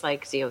go. Just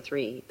like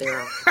CO3,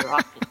 they're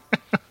often.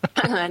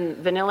 And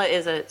vanilla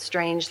is a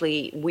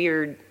strangely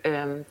weird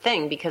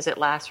thing because it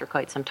lasts for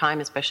quite some time,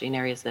 especially in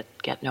areas that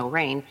get no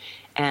rain,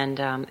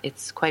 and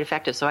it's quite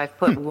effective. So I've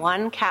put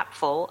one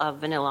capful of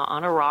vanilla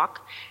on a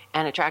rock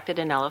and attracted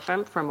an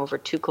elephant from over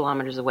 2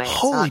 kilometers away.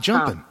 Holy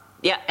jumping.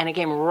 Yeah, and it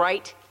came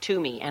right to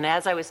me. And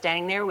as I was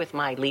standing there with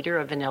my liter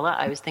of vanilla,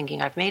 I was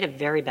thinking, I've made a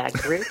very bad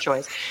career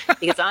choice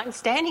because I'm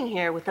standing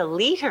here with a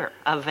liter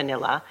of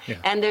vanilla,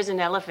 and there's an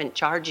elephant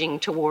charging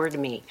toward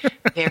me.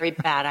 Very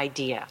bad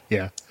idea.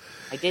 Yeah.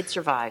 I did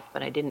survive,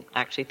 but I didn't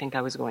actually think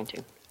I was going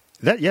to.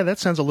 That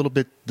sounds a little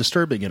bit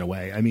disturbing in a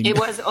way. I mean, it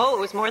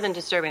was more than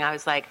disturbing. I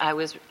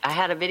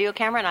had a video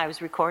camera and I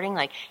was recording,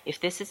 like, if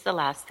this is the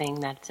last thing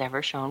that's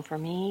ever shown for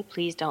me,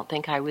 please don't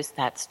think I was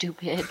that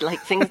stupid.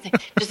 Like things,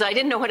 just I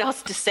didn't know what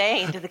else to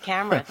say into the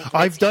camera.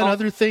 I've done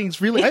other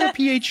things. Really, I have a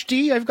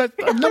PhD. I've got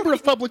a number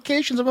of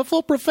publications. I'm a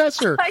full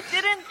professor. I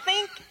didn't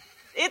think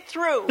it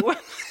through.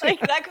 Like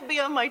that could be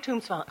on my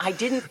tombstone. I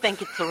didn't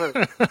think it through.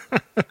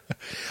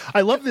 I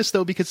love this,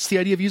 though, because it's the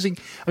idea of using,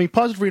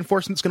 positive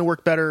reinforcement is going to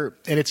work better,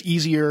 and it's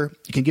easier.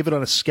 You can give it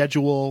on a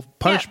schedule.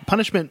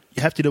 Punishment,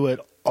 you have to do it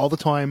all the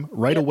time,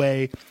 right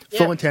away,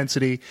 full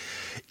intensity.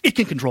 It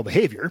can control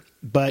behavior,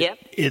 but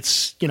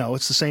it's,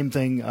 it's the same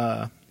thing.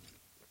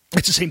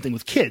 It's the same thing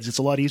with kids. It's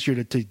a lot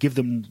easier to give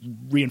them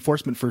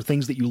reinforcement for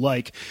things that you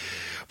like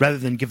rather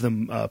than give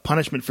them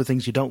punishment for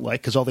things you don't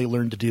like, because all they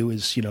learn to do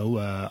is,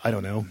 I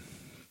don't know,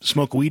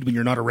 smoke weed when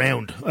you're not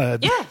around,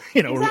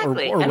 exactly. or and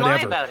whatever. Lie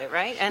about it,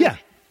 right? And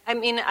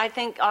I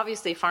think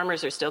obviously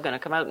farmers are still going to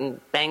come out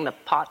and bang the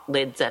pot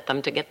lids at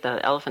them to get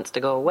the elephants to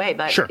go away,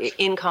 but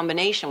in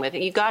combination with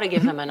it, you've got to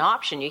give them an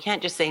option. You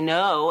can't just say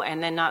no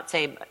and then not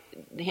say,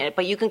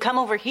 but you can come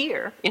over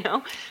here,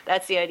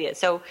 That's the idea.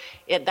 So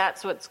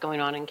that's what's going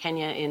on in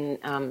Kenya.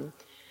 In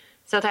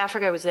South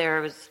Africa, I was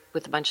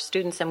with a bunch of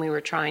students, and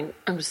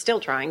I was still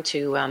trying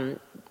to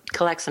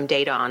collect some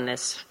data on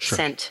this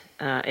scent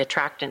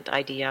attractant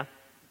idea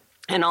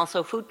and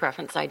also food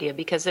preference idea,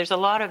 because there's a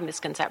lot of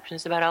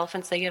misconceptions about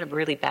elephants. They get a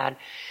really bad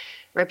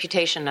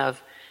reputation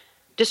of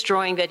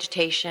destroying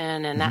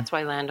vegetation, and that's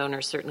why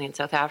landowners, certainly in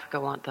South Africa,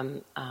 want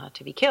them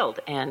to be killed.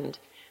 And,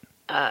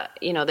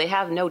 they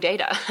have no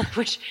data,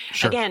 which,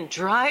 again,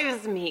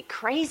 drives me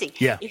crazy.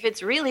 Yeah. If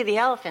it's really the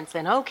elephants,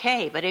 then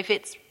okay, but if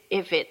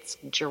it's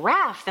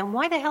giraffe, then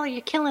why the hell are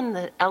you killing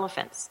the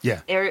elephants?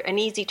 Yeah. They're an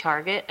easy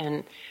target,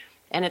 and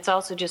it's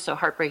also just so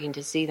heartbreaking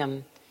to see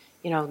them.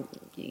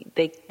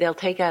 They'll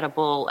take out a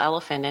bull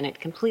elephant, and it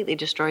completely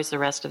destroys the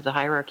rest of the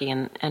hierarchy,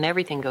 and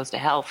everything goes to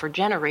hell for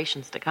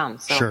generations to come.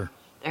 So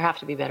there have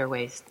to be better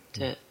ways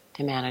to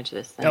manage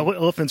this thing.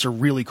 Elephants are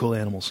really cool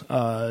animals.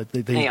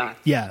 They are.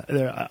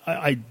 Yeah,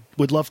 I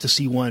would love to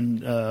see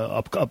one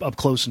up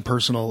close and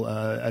personal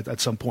at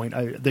some point.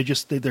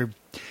 They're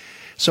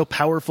so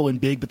powerful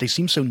and big, but they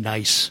seem so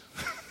nice.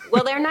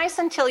 Well, they're nice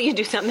until you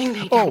do something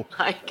they don't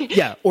like.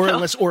 Yeah,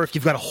 or if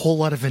you've got a whole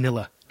lot of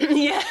vanilla.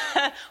 Yeah,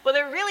 well,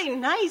 they're really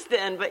nice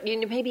then, but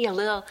maybe a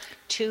little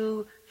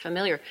too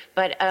familiar.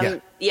 But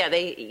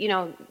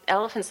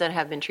elephants that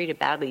have been treated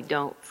badly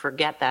don't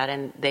forget that,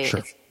 and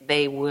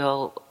they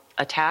will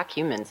attack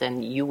humans,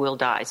 and you will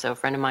die. So a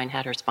friend of mine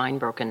had her spine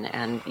broken,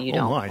 and you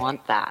don't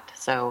want that.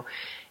 So,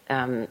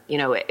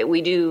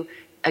 we do.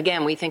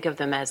 Again, we think of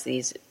them as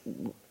these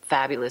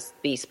fabulous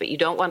beasts, but you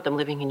don't want them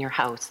living in your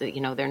house.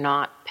 They're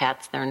not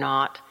pets. They're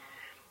not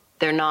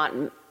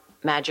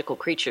magical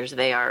creatures.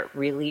 They are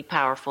really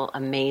powerful,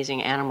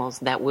 amazing animals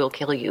that will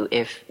kill you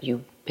if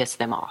you piss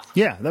them off.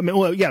 Yeah,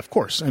 of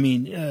course. And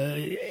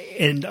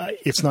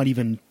it's not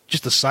even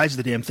just the size of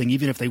the damn thing,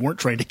 even if they weren't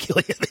trying to kill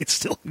you, they'd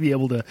still be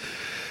able to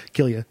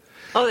kill you.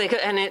 Oh, they could,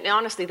 and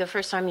honestly, the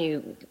first time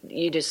you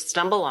just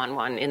stumble on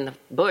one in the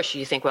bush,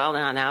 you think, well,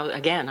 now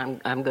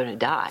again, I'm going to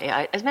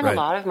die. I spent a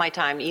lot of my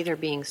time either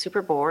being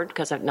super bored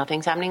because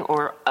nothing's happening,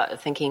 or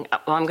thinking,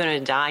 well, I'm going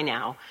to die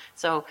now.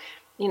 So,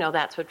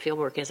 that's what field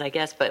work is, I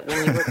guess. But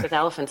when you work with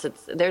elephants,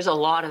 there's a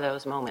lot of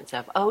those moments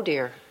of, oh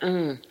dear,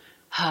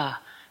 I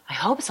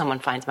hope someone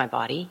finds my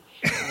body.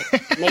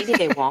 Maybe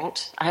they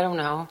won't. I don't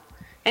know.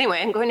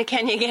 Anyway, I'm going to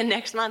Kenya again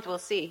next month. We'll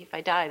see. If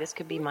I die, this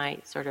could be my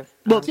sort of.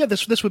 This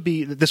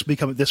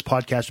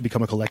podcast would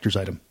become a collector's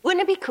item.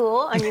 Wouldn't it be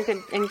cool? And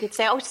you could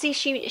say, "Oh, see,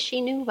 she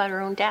knew about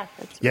her own death."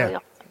 That's really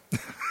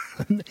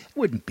awesome. It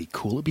wouldn't be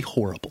cool. It'd be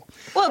horrible.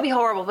 Well, it'd be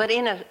horrible, but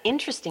in an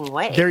interesting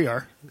way. There you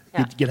are.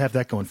 Yeah. You'd have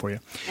that going for you.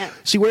 Yeah.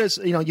 See, whereas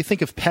you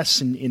think of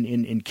pests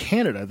in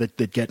Canada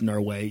that get in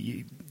our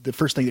way, the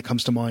first thing that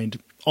comes to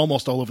mind,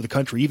 almost all over the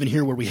country, even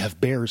here where we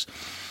have bears.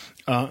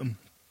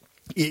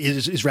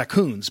 Is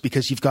raccoons,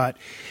 because you've got,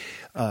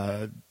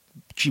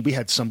 we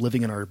had some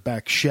living in our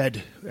back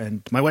shed,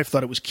 and my wife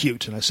thought it was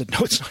cute, and I said,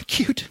 no, it's not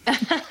cute.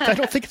 I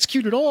don't think it's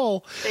cute at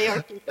all. They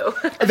are cute, though.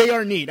 They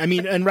are neat. I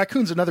mean, and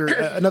raccoon's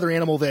another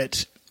animal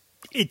that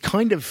it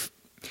kind of,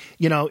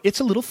 it's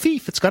a little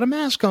thief. It's got a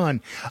mask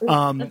on,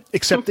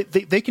 except that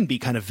they can be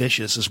kind of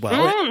vicious as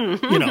well,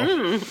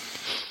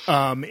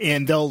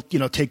 and they'll,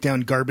 take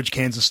down garbage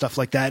cans and stuff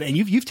like that. And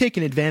you've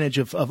taken advantage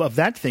of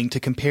that thing to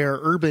compare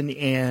urban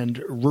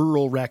and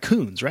rural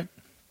raccoons, right?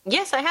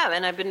 Yes, I have,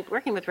 and I've been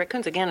working with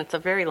raccoons. Again, it's a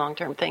very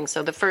long-term thing.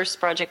 So the first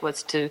project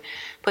was to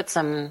put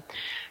some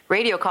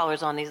radio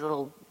collars on these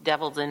little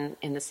devils in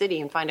the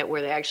city and find out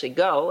where they actually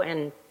go.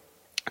 And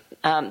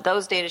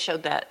those data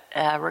showed that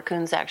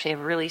raccoons actually have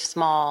really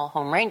small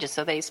home ranges,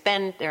 so they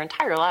spend their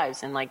entire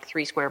lives in like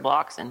 3 square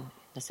blocks in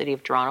the city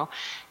of Toronto.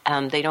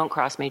 They don't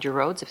cross major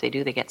roads. If they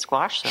do, they get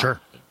squashed. So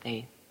sure.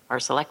 They are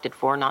selected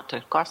for not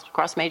to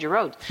cross major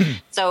roads.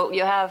 So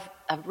you have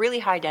a really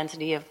high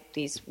density of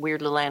these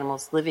weird little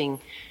animals living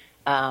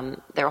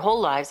their whole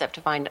lives. They have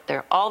to find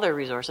all their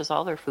resources,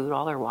 all their food,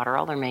 all their water,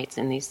 all their mates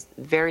in these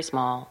very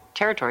small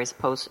territories,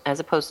 as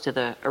opposed to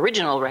the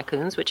original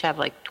raccoons, which have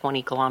like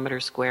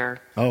 20-kilometer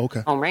square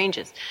home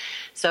ranges.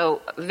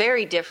 So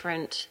very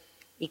different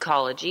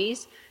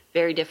ecologies,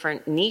 very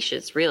different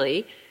niches,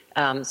 really.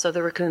 So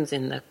the raccoons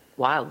in the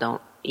wild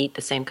don't eat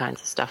the same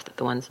kinds of stuff that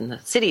the ones in the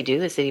city do.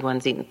 The city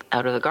ones eat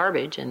out of the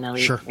garbage, and they'll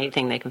eat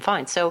anything they can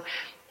find. So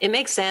it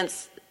makes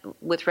sense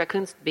with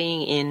raccoons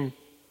being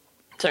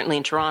certainly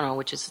in Toronto,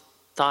 which is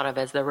thought of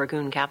as the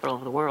raccoon capital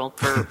of the world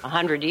for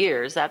 100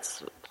 years.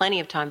 That's plenty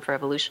of time for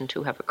evolution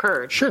to have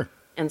occurred. Sure.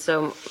 And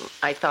so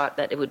I thought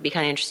that it would be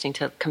kind of interesting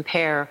to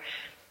compare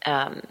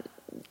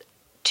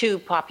two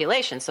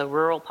populations, so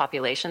rural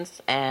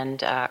populations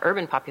and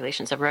urban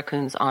populations of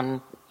raccoons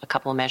on a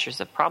couple of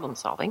measures of problem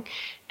solving.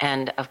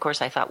 And of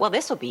course I thought, well,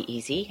 this will be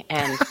easy.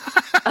 And,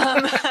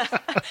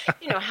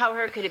 how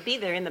hard could it be?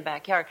 They're in the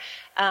backyard.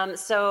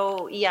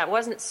 So yeah, it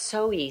wasn't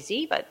so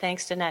easy, but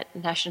thanks to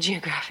National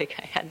Geographic,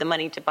 I had the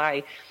money to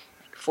buy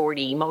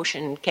 40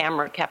 motion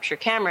capture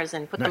cameras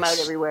and put them out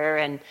everywhere.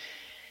 And it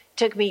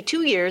took me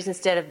 2 years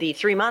instead of the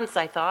 3 months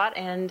I thought.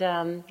 And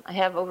I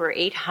have over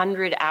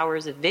 800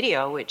 hours of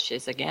video, which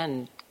is,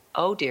 again,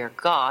 oh dear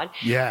God,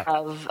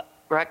 of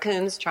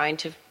raccoons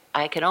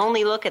I could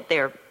only look at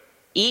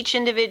each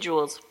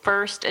individual's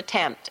first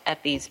attempt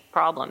at these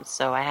problems.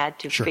 So I had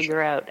to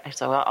figure out,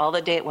 so all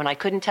the data, when I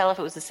couldn't tell if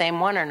it was the same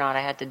one or not,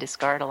 I had to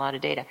discard a lot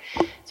of data.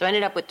 So I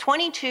ended up with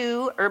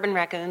 22 urban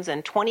raccoons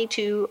and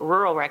 22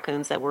 rural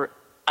raccoons that were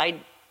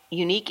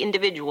unique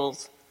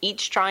individuals,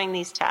 each trying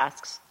these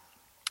tasks.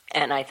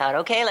 And I thought,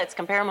 okay, let's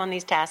compare them on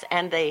these tasks.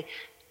 And the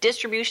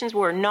distributions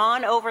were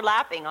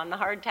non-overlapping on the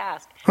hard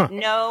task.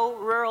 No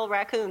rural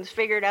raccoons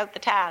figured out the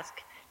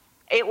task.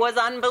 It was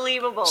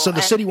unbelievable. So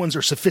the city ones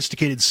are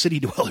sophisticated city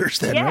dwellers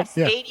then, yes,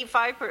 right?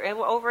 Yeah.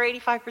 Over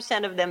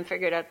 85% of them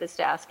figured out this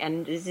task,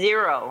 and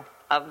 0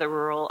 of the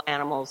rural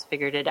animals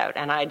figured it out.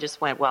 And I just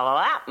went, well,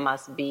 that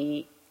must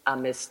be a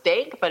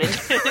mistake, but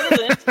it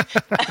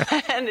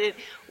isn't. And it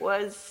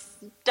was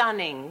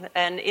stunning.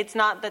 And it's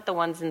not that the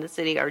ones in the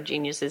city are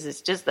geniuses.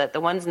 It's just that the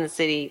ones in the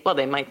city, well,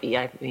 they might be.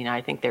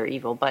 I think they're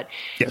evil, but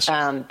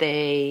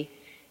they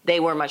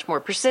were much more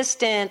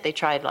persistent. They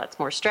tried lots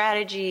more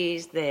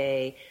strategies.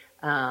 They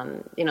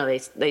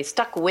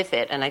stuck with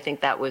it, and I think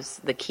that was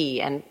the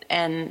key,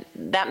 and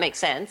that makes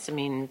sense. I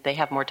mean, they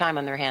have more time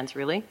on their hands,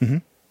 really,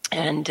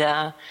 and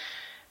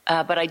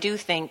but I do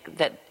think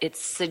that it's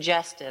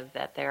suggestive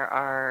that there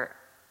are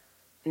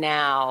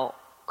now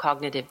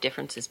cognitive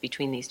differences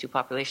between these two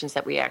populations,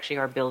 that we actually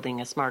are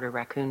building a smarter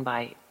raccoon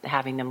by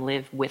having them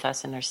live with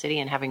us in our city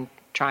and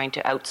trying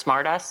to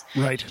outsmart us,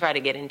 try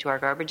to get into our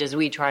garbage as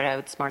we try to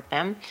outsmart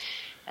them.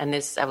 And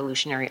this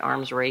evolutionary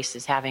arms race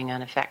is having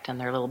an effect on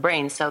their little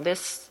brains. So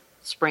this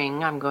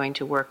spring, I'm going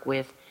to work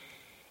with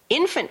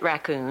infant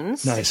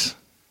raccoons. Nice.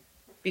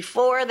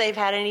 Before they've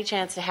had any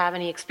chance to have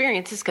any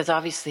experiences, because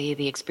obviously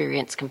the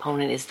experience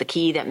component is the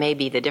key that may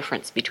be the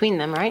difference between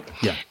them, right?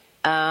 Yeah.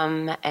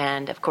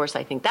 And, of course,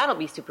 I think that'll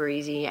be super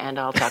easy, and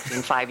I'll talk to you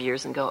in 5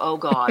 years and go, oh,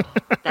 God,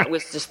 that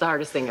was just the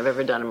hardest thing I've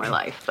ever done in my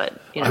life.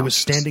 But, you know. I was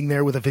standing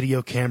there with a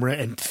video camera,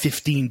 and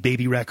 15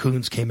 baby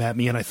raccoons came at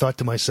me, and I thought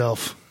to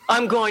myself,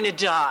 I'm going to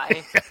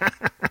die.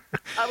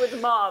 I was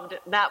mobbed.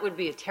 That would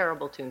be a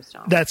terrible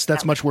tombstone.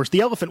 That's much worse. The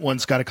elephant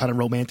one's got a kind of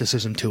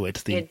romanticism to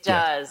it. It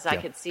does. I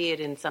could see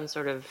it in some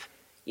sort of,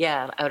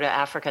 out of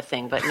Africa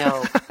thing. But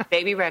no,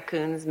 baby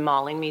raccoons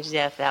mauling me to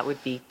death, that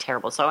would be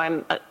terrible.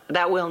 So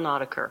that will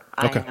not occur.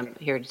 Okay. I am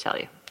here to tell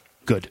you.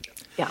 Good.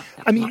 Yeah.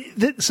 I mean,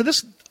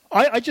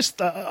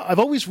 I've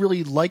always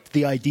really liked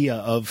the idea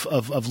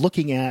of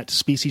looking at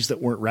species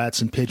that weren't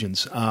rats and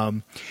pigeons.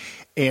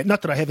 And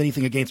not that I have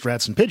anything against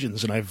rats and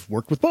pigeons, and I've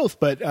worked with both,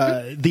 but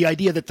the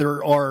idea that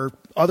there are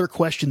other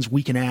questions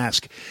we can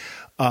ask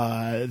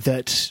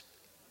that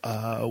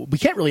we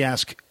can't really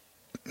ask.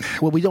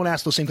 Well, we don't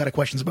ask those same kind of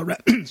questions about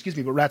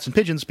rats and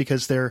pigeons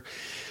because they're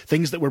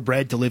things that were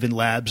bred to live in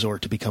labs or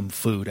to become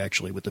food.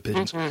 Actually, with the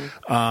pigeons,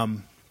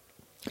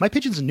 my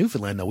pigeons in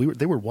Newfoundland, though,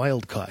 they were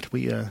wild caught.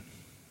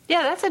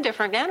 Yeah, that's a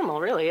different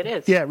animal, really. It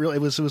is. Yeah, really,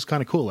 it was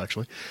kind of cool,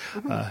 actually.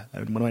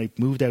 And when I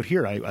moved out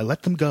here, I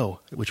let them go,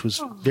 which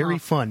was very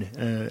fun.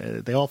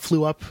 They all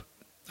flew up.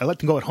 I let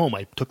them go at home.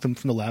 I took them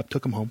from the lab,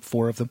 took them home,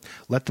 4 of them,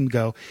 let them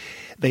go.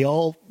 They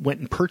all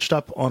went and perched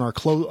up on our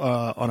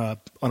on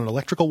an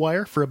electrical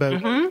wire for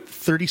about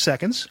 30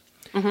 seconds.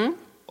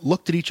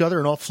 Looked at each other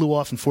and all flew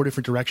off in 4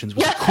 different directions. It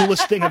was the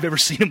coolest thing I've ever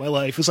seen in my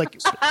life. It was like,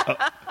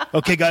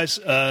 okay, guys,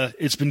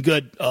 it's been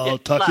good. I'll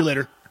talk to you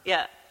later.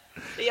 Yeah.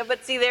 Yeah,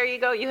 but see, there you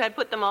go. You had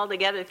put them all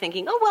together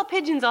thinking, oh, well,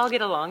 pigeons all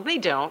get along. They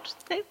don't.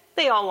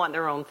 They all want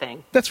their own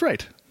thing. That's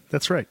right.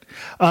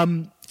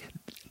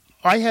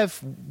 I have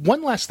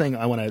one last thing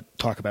I want to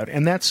talk about,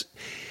 and that's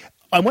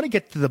I want to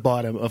get to the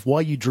bottom of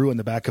why you drew on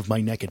the back of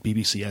my neck at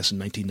BBCS in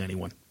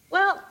 1991.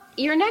 Well,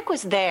 your neck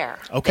was there.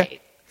 Okay. Dave.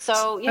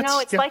 So,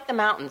 it's like the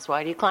mountains.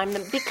 Why do you climb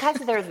them? Because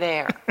they're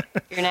there.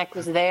 Your neck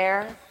was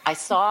there. I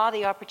saw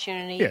the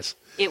opportunity. Yes.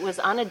 It was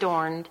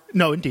unadorned.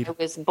 No, indeed. I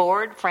was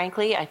bored,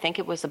 frankly. I think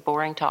it was a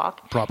boring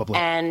talk. Probably.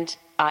 And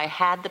I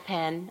had the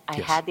pen. I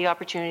had the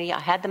opportunity.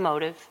 I had the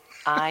motive.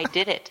 I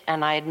did it.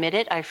 And I admit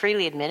it. I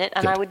freely admit it.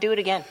 And I would do it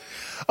again.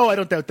 Oh, I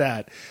don't doubt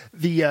that.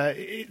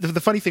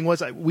 The funny thing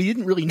was we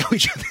didn't really know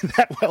each other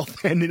that well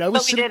then. And we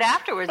did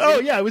afterwards. Oh,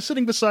 yeah. I was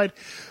sitting beside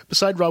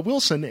Rob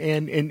Wilson,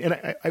 and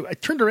I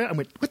turned around and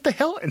went, what the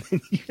hell? And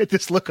then you had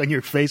this look on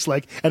your face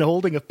and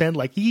holding a pen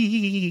like,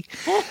 hee.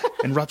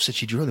 And Rob said,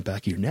 she drew on the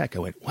back of your neck. I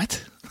went,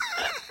 what?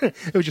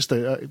 It was just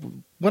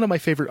one of my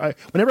favorite.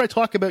 Whenever I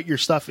talk about your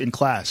stuff in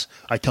class,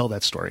 I tell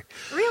that story.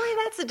 Really?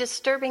 That's a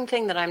disturbing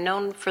thing that I'm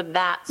known for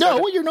that.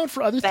 You're known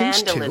for other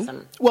vandalism. Things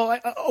too. Well,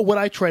 what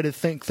I try to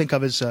think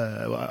of is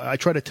I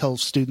try to tell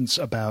students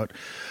about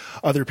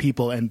other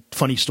people and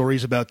funny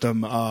stories about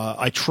them.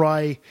 I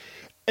try,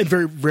 and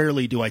very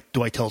rarely do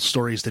I tell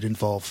stories that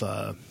involve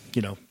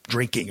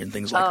drinking and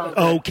things like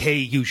that. Okay,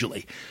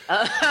 usually.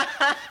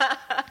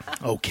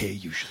 Okay,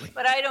 usually.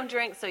 But I don't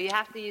drink, so you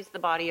have to use the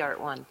body art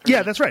one.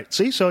 Yeah, that's right.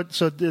 See, so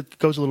it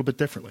goes a little bit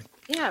differently.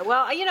 Yeah,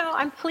 well,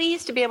 I'm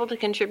pleased to be able to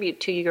contribute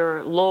to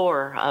your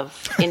lore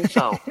of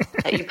info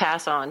that you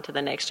pass on to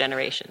the next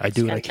generation. I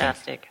do.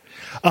 Fantastic.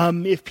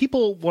 If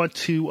people want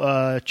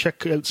to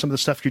check out some of the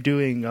stuff you're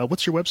doing,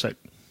 what's your website?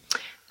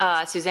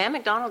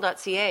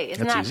 SuzanneMcDonald.ca.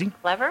 Isn't that easy.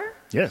 Clever?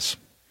 Yes.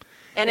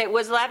 And it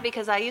was that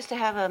because I used to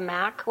have a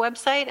Mac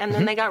website, and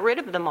then they got rid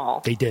of them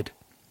all. They did.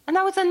 And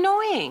that was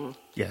annoying.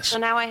 Yes. So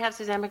now I have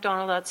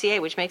SuzanneMcDonald.ca,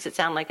 which makes it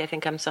sound like I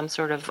think I'm some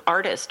sort of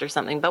artist or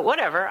something. But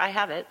whatever, I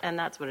have it, and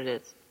that's what it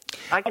is.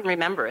 I can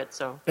remember it,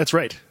 so. That's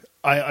right.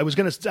 I was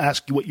going to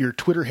ask you what your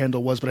Twitter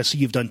handle was, but I see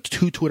you've done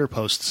 2 Twitter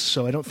posts,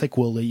 so I don't think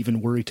we'll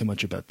even worry too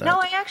much about that. No,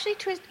 I actually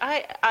tweet.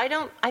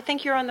 I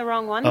think you're on the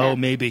wrong one. Oh,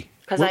 maybe.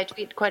 Because I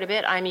tweet quite a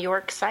bit. I'm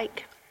York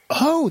Psych.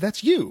 Oh,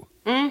 that's you.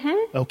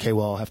 Mm-hmm. Okay,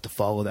 well, I'll have to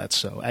follow that.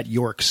 So at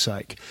York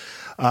Psych.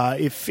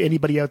 If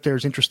anybody out there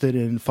is interested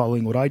in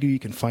following what I do, you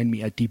can find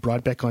me at D.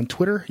 Broadbeck on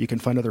Twitter. You can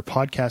find other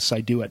podcasts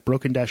I do at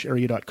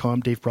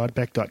broken-area.com,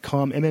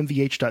 davebroadbeck.com,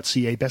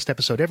 mmvh.ca,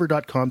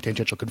 bestepisodeever.com,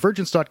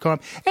 tangentialconvergence.com,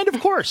 and, of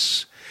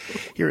course,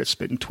 here at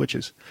Spittin'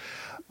 Twitches.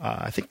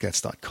 I think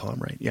that's .com,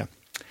 right? Yeah.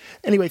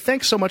 Anyway,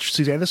 thanks so much,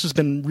 Suzanne. This has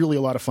been really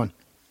a lot of fun.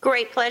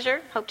 Great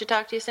pleasure. Hope to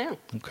talk to you soon.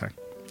 Okay.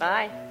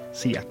 Bye.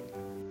 See ya.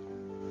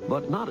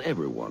 But not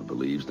everyone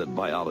believes that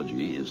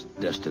biology is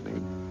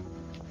destiny.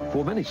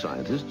 For many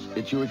scientists,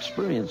 it's your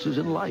experiences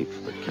in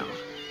life that count.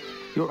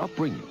 Your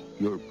upbringing,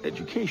 your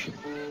education,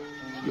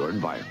 your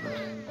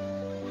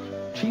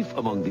environment. Chief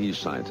among these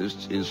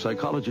scientists is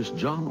psychologist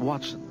John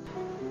Watson,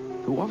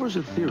 who offers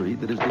a theory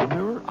that is the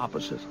mirror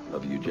opposite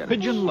of eugenics.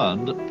 Pigeon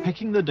learned that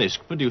pecking the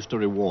disc produced a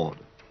reward.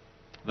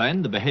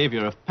 Then the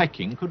behavior of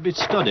pecking could be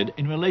studied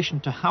in relation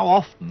to how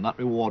often that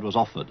reward was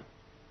offered.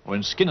 Or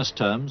in Skinner's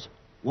terms,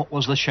 what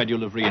was the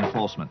schedule of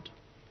reinforcement?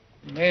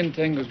 The main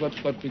thing is what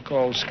we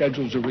call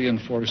schedules of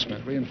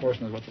reinforcement.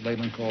 Reinforcement is what the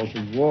layman calls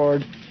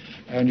reward,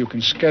 and you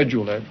can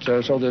schedule it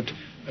so that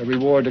a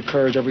reward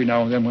occurs every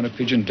now and then when a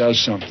pigeon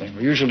does something.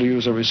 We usually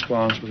use a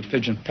response with a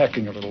pigeon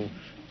pecking a little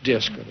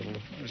disc, a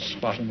little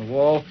spot on the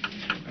wall,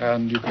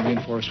 and you can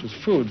reinforce with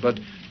food. But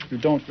you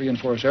don't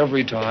reinforce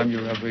every time.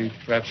 You're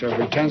perhaps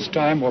every 10th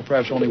time, or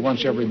perhaps only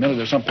once every minute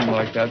or something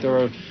like that. There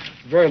are a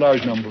very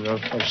large number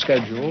of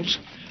schedules,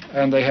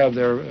 and they have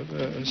their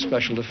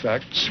special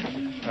effects.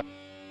 I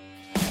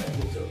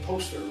looked at a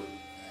poster, and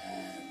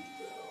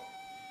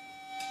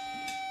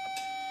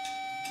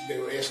they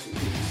were asking me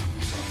to do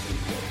something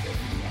that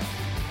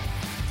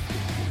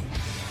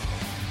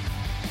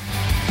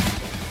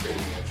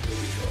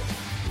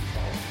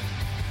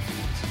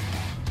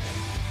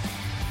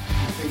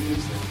the thing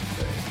is that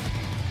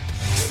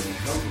when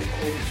it comes to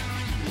all this,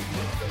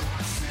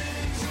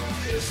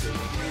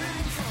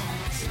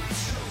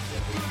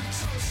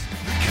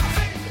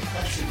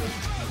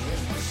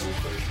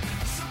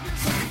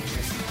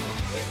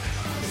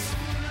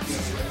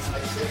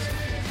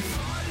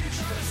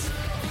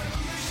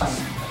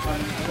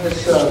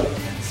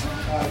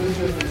 this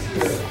business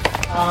here.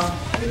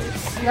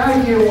 The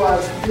idea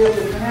was to be able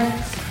to connect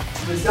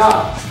the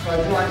dots by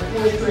drawing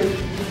 4 straight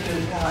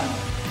continuous lines,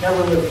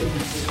 never lifting the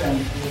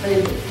center of the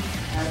paper.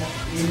 And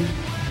the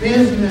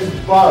business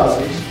buzz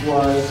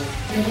was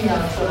thinking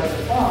outside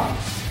the box,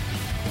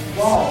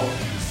 involved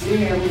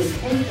being able to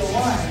take the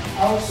line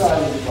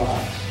outside of the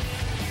box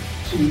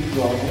to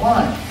draw the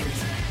line.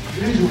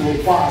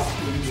 Visual box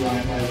being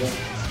drawn by the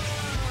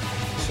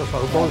of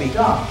our body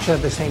share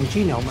the same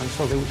genome, and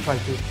so they would try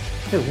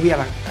to, we are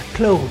a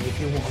clone,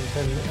 if you want,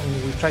 and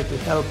we try to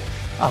help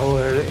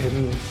our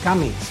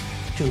gametes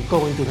to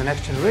go into the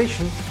next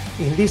generation.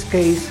 In this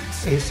case,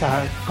 it's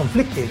a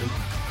conflicting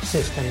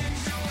system,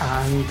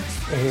 and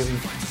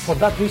for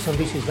that reason,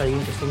 this is very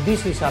interesting.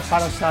 This is a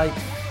parasite,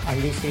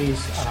 and this is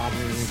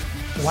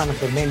one of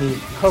the many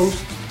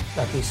hosts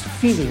that is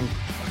feeding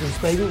this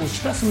baby,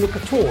 which doesn't look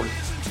at all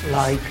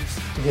like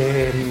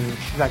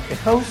the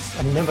host,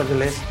 and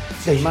nevertheless,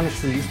 they manage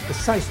to use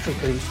precise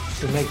trickery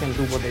to make them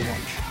do what they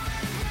want.